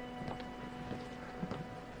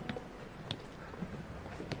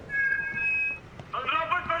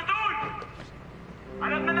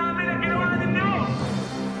 Alam na namin ang ginawa ninyo!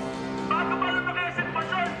 Bago pa lang kayo sa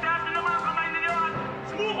sitwasyon, taas na mga kamay ninyo at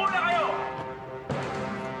sumuko na kayo!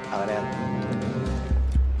 Ako na yan.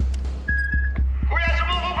 Kuya,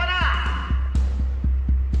 sumuko ka na!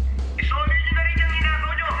 Isolid nyo na rin yung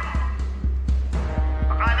ginagawa nyo!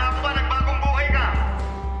 Akala ko ba nagbagong buhay ka?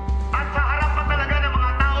 At sa harap pa talaga ng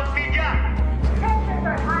mga taong media! Tensions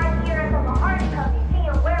are high here at the Maharlika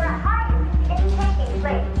Museum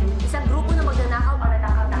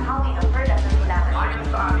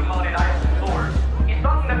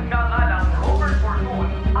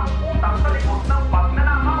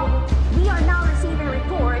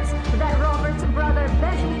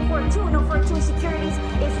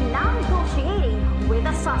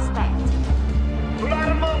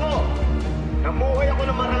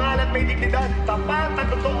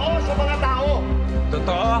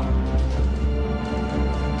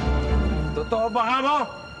Totoo ba ka mo?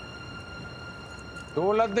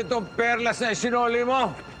 Tulad nitong perlas na isinoli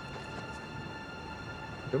mo.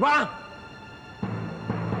 Diba?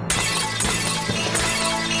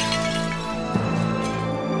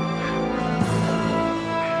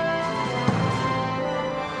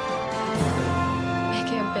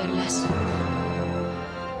 Peke ang perlas.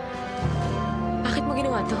 Bakit mo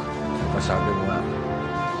ginawa to? Masabi mo nga,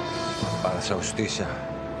 para sa hustisya,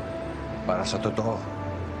 para sa totoo,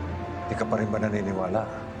 di ka pa rin ba naniniwala?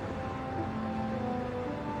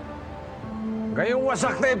 Ngayong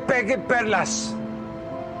wasak na yung peke perlas,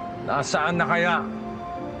 nasaan na kaya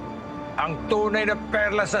ang tunay na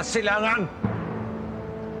perlas sa silangan?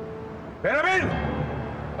 Benjamin!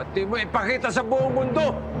 Ba't di mo ipakita sa buong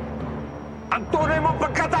mundo ang tunay mong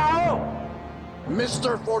pagkatao?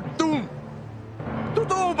 Mr. Fortune!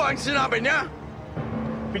 Totoo ba ang sinabi niya?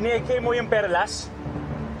 Pineke mo yung perlas?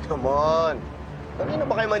 Come on. Kanino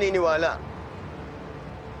ba kayo maniniwala?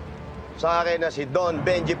 Sa akin na si Don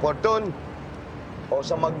Benji Fortun o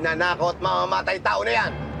sa magnanakaw at mamamatay tao na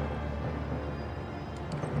yan?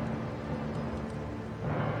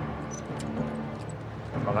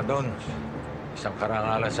 Mga Don, isang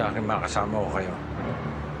karangalan sa akin makasama ko kayo.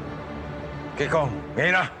 Kikong,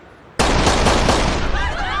 ngayon na!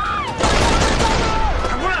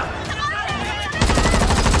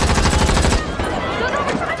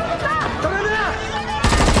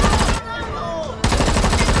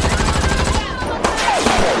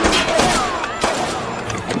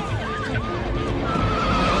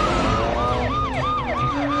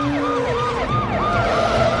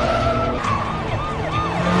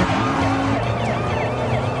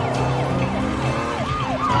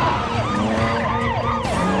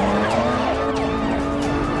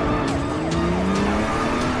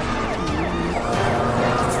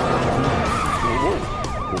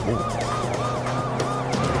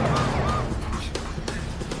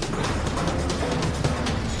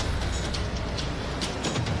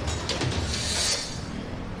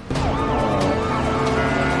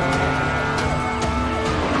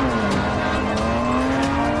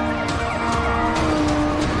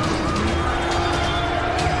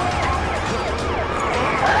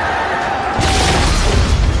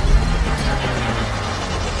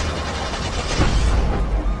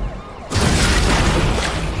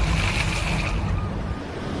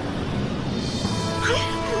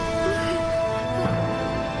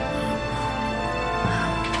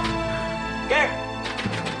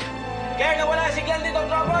 Kaya nawala ang signal nito,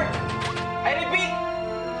 Robert! I repeat!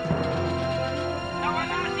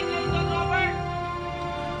 Nawala ang signal nito, Robert!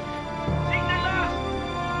 Signal lost!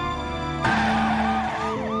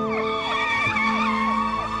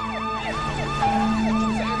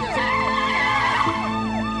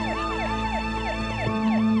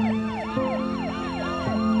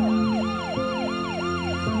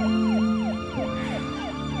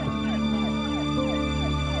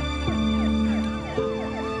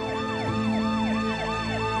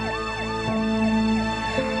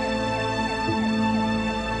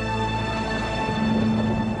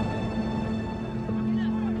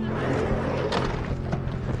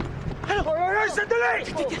 Sandali!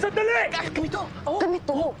 Sandali! Kami to! Kami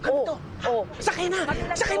to! Kami to! Sakay na!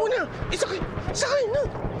 Sakay mo na! Sakay! Sakay na!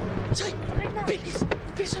 Sakay! Bilis!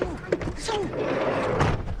 Bilisan mo! Bilisan mo!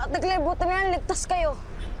 At naglebutan na yan, ligtas kayo.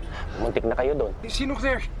 Muntik na kayo doon. Sino,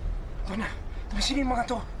 Claire? Donna, sino yung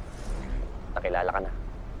mga to? Nakilala ka na.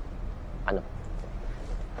 Ano?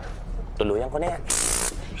 Tuluyan ko na yan.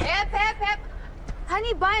 Hep!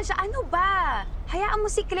 Honey Bunch, ano ba? Hayaan mo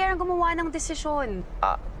si Claire ang gumawa ng desisyon.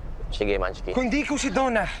 Sige, Manchki. Kung hindi ko si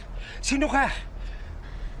Donna, sino ka?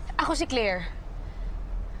 Ako si Claire.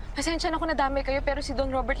 Pasensya na kung nadamay kayo, pero si Don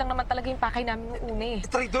Robert lang naman talaga yung pakay namin noong una eh.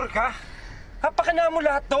 Traidor ka? Napakana mo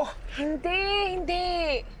lahat to?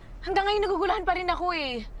 Hindi. Hanggang ngayon nagugulahan pa rin ako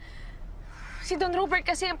eh. Si Don Robert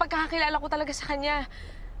kasi ang pagkakakilala ko talaga sa kanya.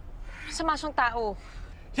 Masama siyang tao.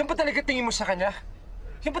 Yan ba talaga tingin mo sa kanya?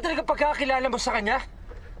 Yan ba talaga pagkakakilala mo sa kanya?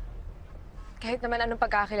 Kahit naman anong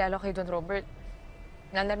pagkakakilala ko kay Don Robert,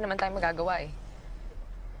 wala na rin naman tayo magagawa eh.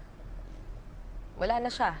 Wala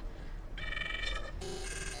na siya.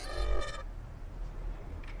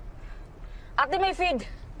 Ate, may feed!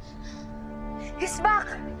 He's back!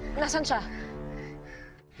 Nasaan siya?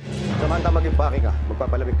 Samantha mag-impake ka.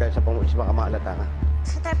 Magpapalamig kayo sa pang-uis, baka maalata ka.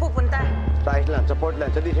 Saan tayo pupunta? Sa Iceland, sa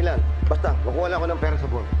Portland, sa Disneyland. Basta, kukuha lang ako ng pera sa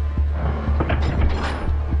buwan.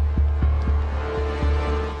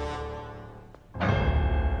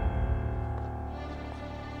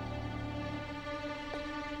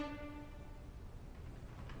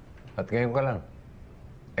 At ngayon ka lang.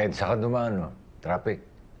 Saka dumaan, no? Traffic.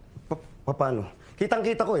 Paano?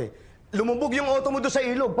 Kitang-kita ko eh. lumubog yung auto mo doon sa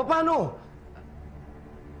ilog. Paano?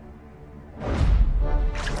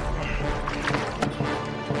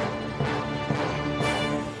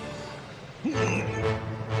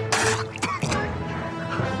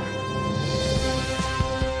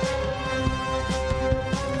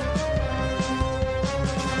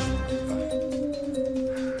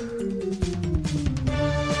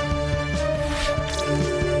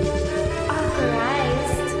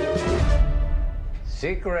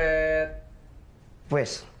 Secret!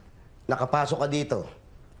 Pwes, nakapasok ka dito.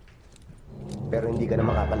 Pero hindi ka na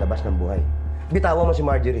makakalabas ng buhay. Bitawan mo si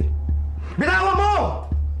Marjorie. Bitawan mo!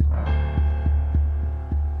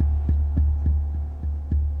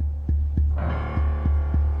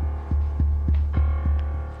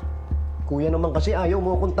 Kuya naman kasi ayaw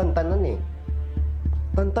mo akong tantanan eh.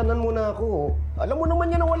 Tantanan mo na ako. Alam mo naman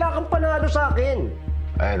yan na wala kang panalo sa akin.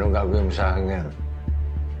 Ay, anong gagawin mo sa akin ngayon?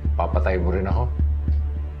 Papatay mo rin ako?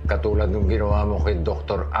 Katulad ng ginawa mo kay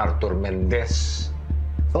Dr. Arthur Mendez.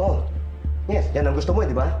 Oo. Yes, yan ang gusto mo,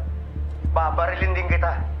 di ba? Babarilin din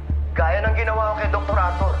kita. Gaya ng ginawa ko kay Dr.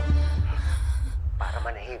 Arthur. Para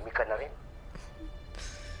manahimik ka na rin.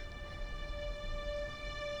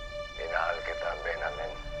 Minahal kita,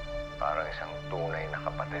 Benjamin. Parang isang tunay na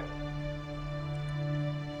kapatid.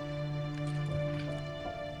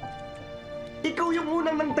 Ikaw yung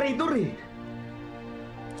unang ng traitor eh.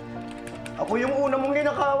 Ako yung una mong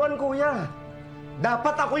ninakawan, kuya.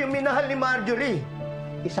 Dapat ako yung minahal ni Marjorie.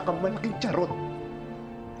 Isa kang malaking charot.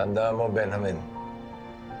 Tandaan mo, Benjamin,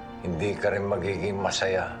 hindi ka rin magiging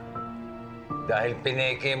masaya. Dahil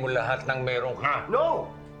pineke mo lahat ng meron ka. No!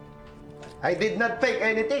 I did not fake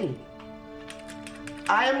anything.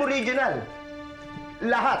 I am original.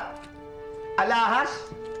 Lahat. Alahas,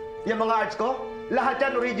 yung mga arts ko, lahat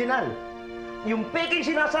yan original. Yung faking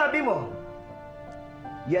sinasabi mo,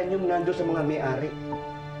 yan yung nando sa mga may-ari.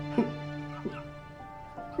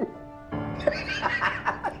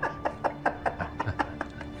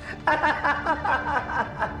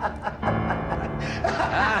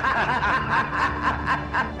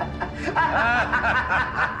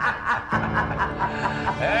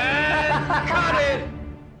 And cut it!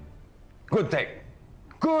 Good take.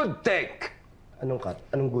 Good take! Anong cut?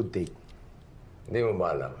 Anong good take? Hindi mo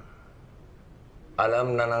ba alam?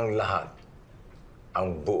 Alam na ng lahat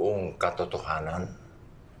ang buong katotohanan.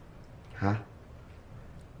 Ha?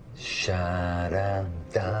 Sharam-dara,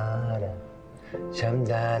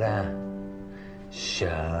 shamdara,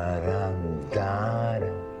 sharam-dara,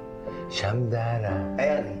 shamdara.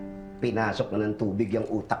 Ayan, pinasok na ng tubig yung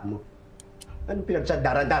utak mo. Anong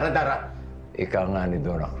pinagsadara-dara-dara? Ika nga ni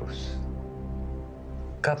Dona Cruz.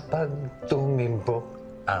 Kapag tumimbok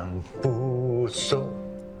ang puso,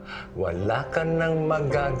 wala ka nang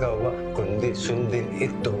magagawa kundi sundin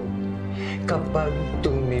ito. Kapag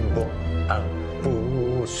tumibok ang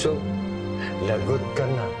puso, lagot ka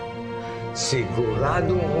na,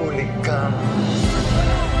 siguradong huli ka.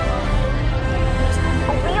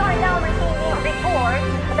 We are now receiving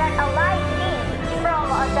reports that a live feed from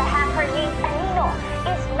the hacker named Anino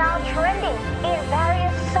is now trending in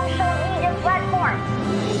various social media platforms.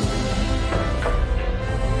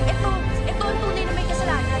 Ito ang tunay na may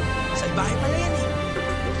kasalanan. Salbahe pala yan eh.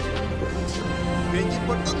 Medyo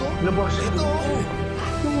important, no? Na boss? Ito.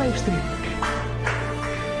 Yung live stream.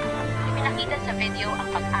 Ipinakita sa video ang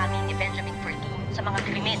pag-amin ni Benjamin Fortune sa mga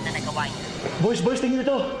krimen na nagawa niya. Boys, tingin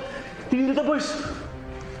ito. Tingin ito, boys.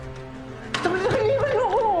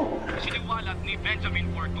 Siniwalat ni Benjamin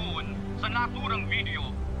Fortune sa naturang video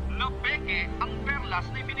na peke ang perlas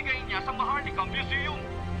na ibinigay niya sa Maharlika Museum.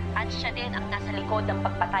 At siya din ang nasa likod ng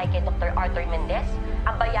pagpatay kay Dr. Arthur Mendez,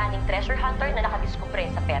 ang bayaning treasure hunter na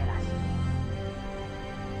nakadiskupre sa perlas.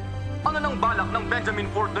 Ano nang balak ng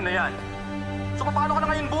Benjamin Fortune na yan? So paano ka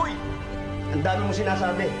na ngayon, boy? Ang dami mo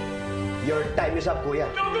sinasabi. Your time is up,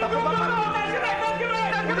 kuya. Huli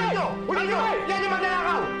nyo! Huli nyo! Yan yung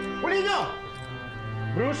magnanakaw! Huli nyo!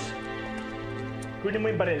 Bruce, kunin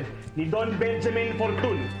mo yung baril ni Don Benjamin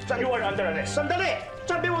Fortune. You are under arrest. Sandali!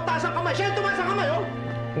 Sabi mo, taas ang kamay. Siya yung tumaas ang kamay, oh!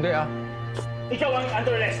 Hindi ah. Ikaw ang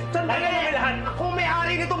under arrest. Sandali! Lahat. Ako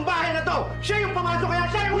may-ari nitong bahay na to! Siya yung pumasok kaya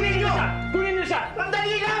siya yung huli nyo! Kunin niyo siya!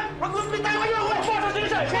 Sandali lang! Magpuspitawan niyo ako! Boses niyo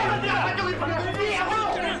siya! Hindi ako!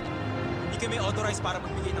 Hindi kami authorized para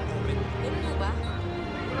magbigay ng comment. Ganun mo ba?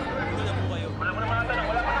 Ito na po kayo. Wala pa na mga tanong.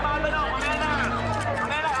 Mamaya na.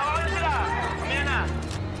 Hawakan na sila. Mamaya na.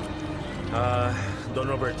 Don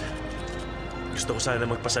Robert, gusto ko sana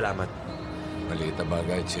magpasalamat. Maliit na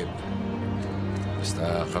bagay, Chip.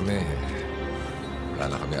 Basta kami, wala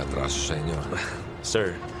na kami atraso sa inyo.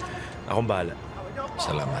 Sir, akong bahala.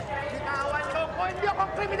 Salamat. Bitawan mo ko! Hindi ako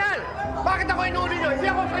kriminal! Bakit ako inuuli nyo? Hindi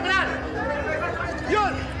ako kriminal!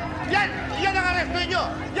 Yun! Yan ang aresto nyo!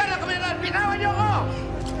 Yan ang kriminal! Bitawan nyo ako!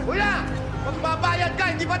 Kuya! Magbabayad ka!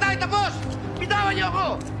 Hindi pa tayo tapos! Bitawan nyo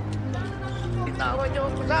ako! Bitawan nyo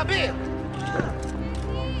ako! Sabi!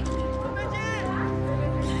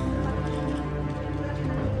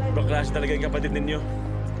 Baklas talaga yung kapatid ninyo.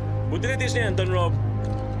 Buti na tiis niya, Anton Rob.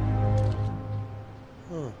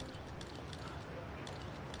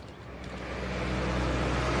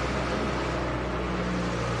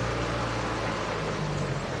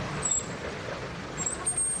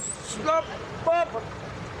 Stop! Pop!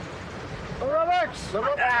 Roberts!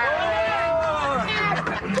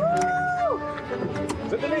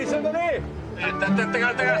 Sandali!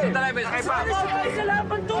 Sandali! May sakay pa.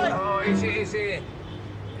 Easy.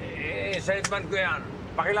 Sideman ko yan.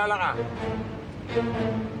 Pakilala ka.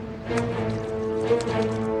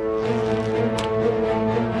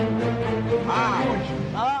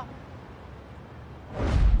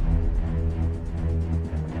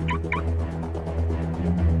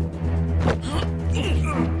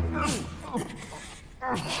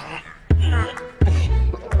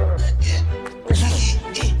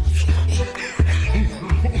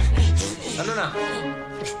 Ano na?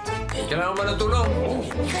 Kailangan mo ng tulong?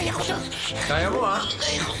 Kaya ko to. Kaya mo, ha?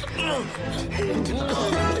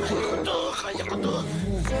 Kaya ko to.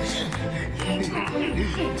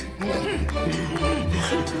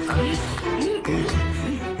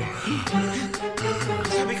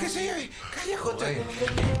 Sabi ko sa'yo eh, kaya ko to.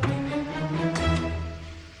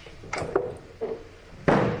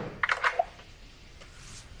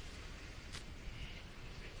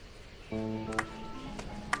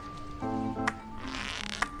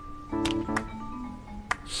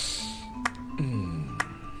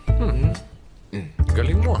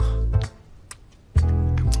 Galing mo, ah.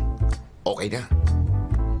 Okay na.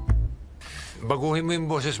 Baguhin mo yung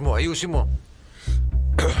boses mo. Ayusin mo.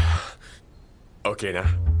 Okay na?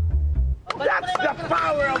 That's the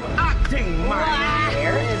power of acting, my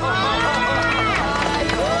dear!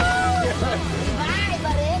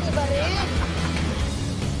 Iba rin.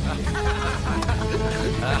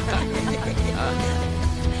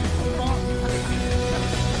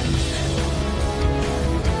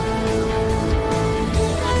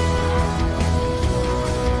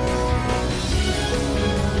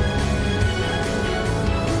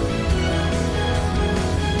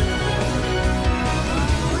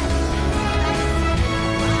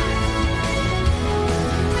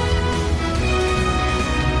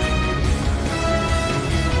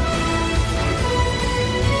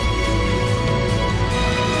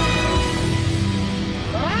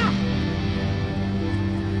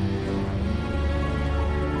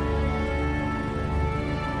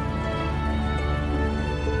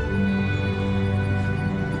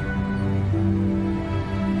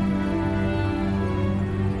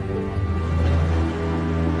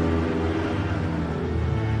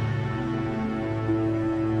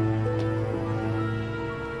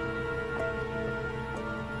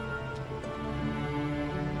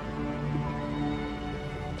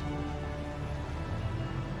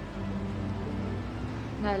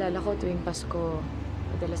 Naalala ko tuwing Pasko,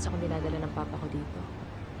 madalas akong dinadala ng papa ko dito.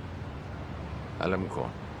 Alam ko.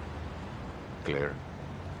 Claire.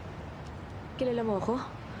 Kilala mo ako?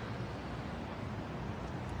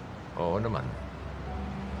 Oo naman.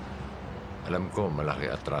 Alam ko, malaki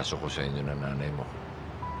atraso ko sa inyo ng nanay mo.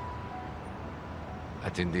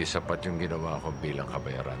 At hindi sapat yung ginawa ko bilang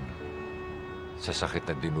kabayaran sa sakit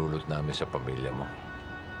na dinulot namin sa pamilya mo.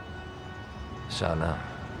 Sana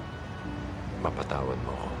mapatawad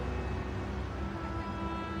mo ako.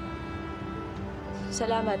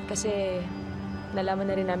 Salamat kasi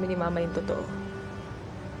nalaman na rin namin ni Mama yung totoo.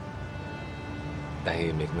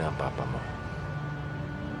 Tahimik na ang papa mo.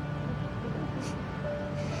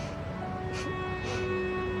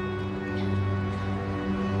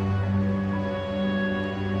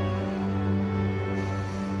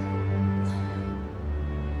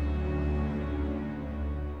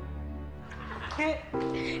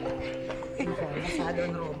 Masado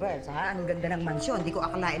ng Robert, ha? Ang ganda ng mansyon. Hindi ko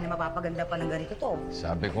akalain na mapapaganda pa ng ganito to.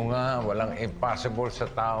 Sabi ko nga, walang impossible sa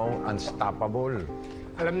taong unstoppable.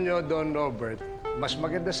 Alam nyo, Don Robert, mas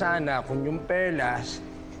maganda sana kung yung perlas,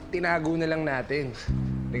 tinago na lang natin.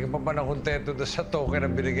 Hindi ka pa ba nakontento doon sa token na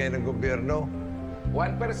binigay ng gobyerno?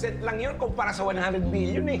 1% lang yun kumpara sa 100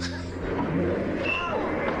 billion eh.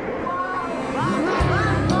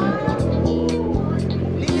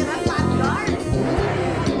 Literal bodyguards!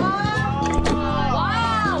 Wow!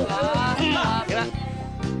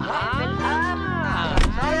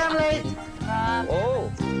 Sorry I'm late. Oh.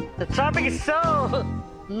 The traffic is so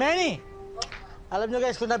many. Alam nyo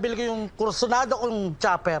guys, kung nabili ko yung kursunado kong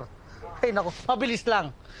chopper, ay naku, mabilis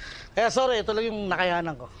lang. Kaya sorry, ito lang yung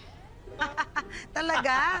nakayanan ko.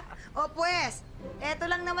 Talaga? O pues,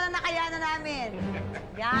 eto lang naman ang nakayanan namin.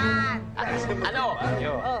 Yan. Ano?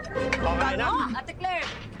 Okay na? Ate Claire,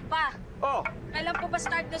 pa. Oh. Kailan po ba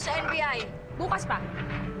start doon sa NBI? Bukas pa?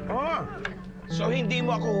 Oh. So hindi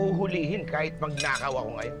mo ako huhulihin kahit magnakaw ako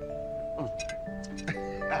ngayon?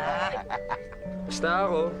 Basta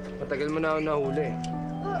ako, matagal mo na ako nahuli.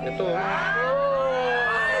 Ito,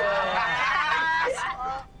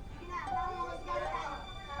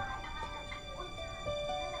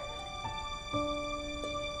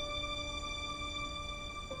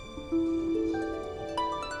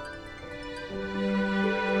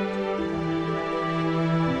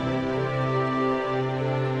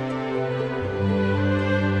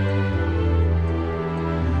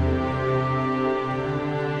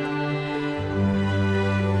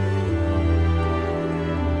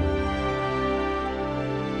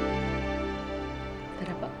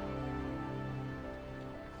 Tara po.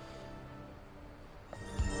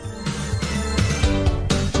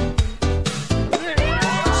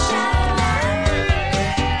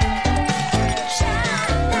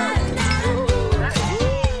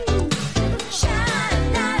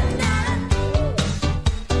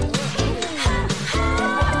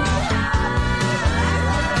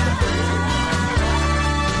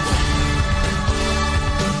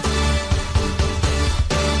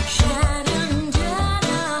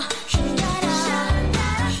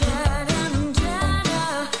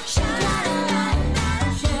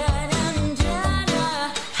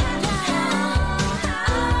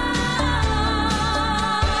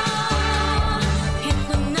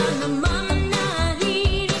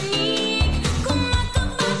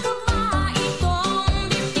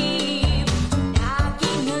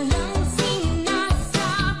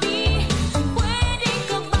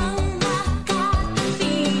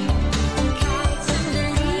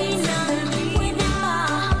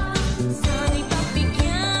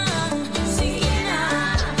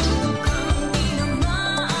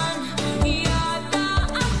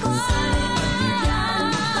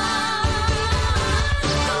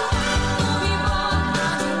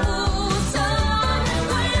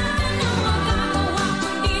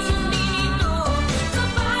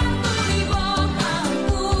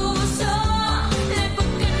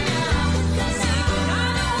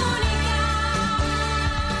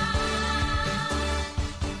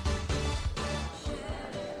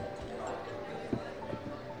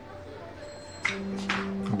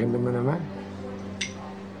 ang ganda mo naman.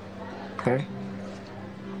 Okay?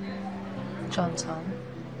 Johnson?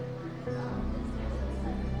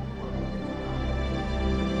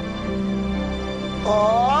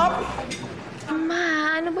 Op! Ma,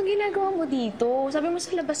 ano ba ginagawa mo dito? Sabi mo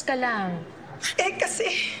sa labas ka lang. Eh kasi,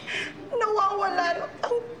 nawawala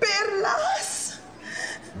ang perlas.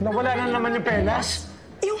 Nawala na naman yung pelas?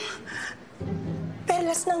 Yung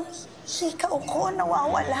perlas ng hikaw ko,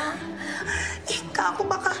 nawawala. Eh, kako,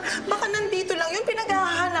 baka nandito lang yun.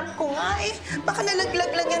 Pinaghahanap ko nga eh. Baka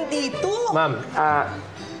nalaglag lang yan dito. Ma'am,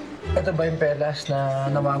 ito ba yung pelas na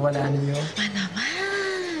nawawala ninyo?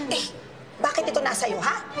 Eh, bakit ito nasa iyo,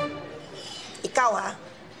 ha? Ikaw, ha?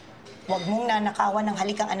 Huwag mong nanakawan ng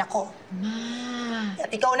halikang anak ko. Ma.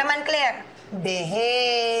 At ikaw naman, Claire,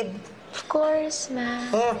 behave. Of course,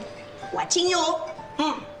 ma. Watching you.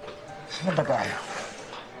 Ano ba ka?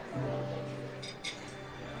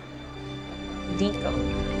 Dito.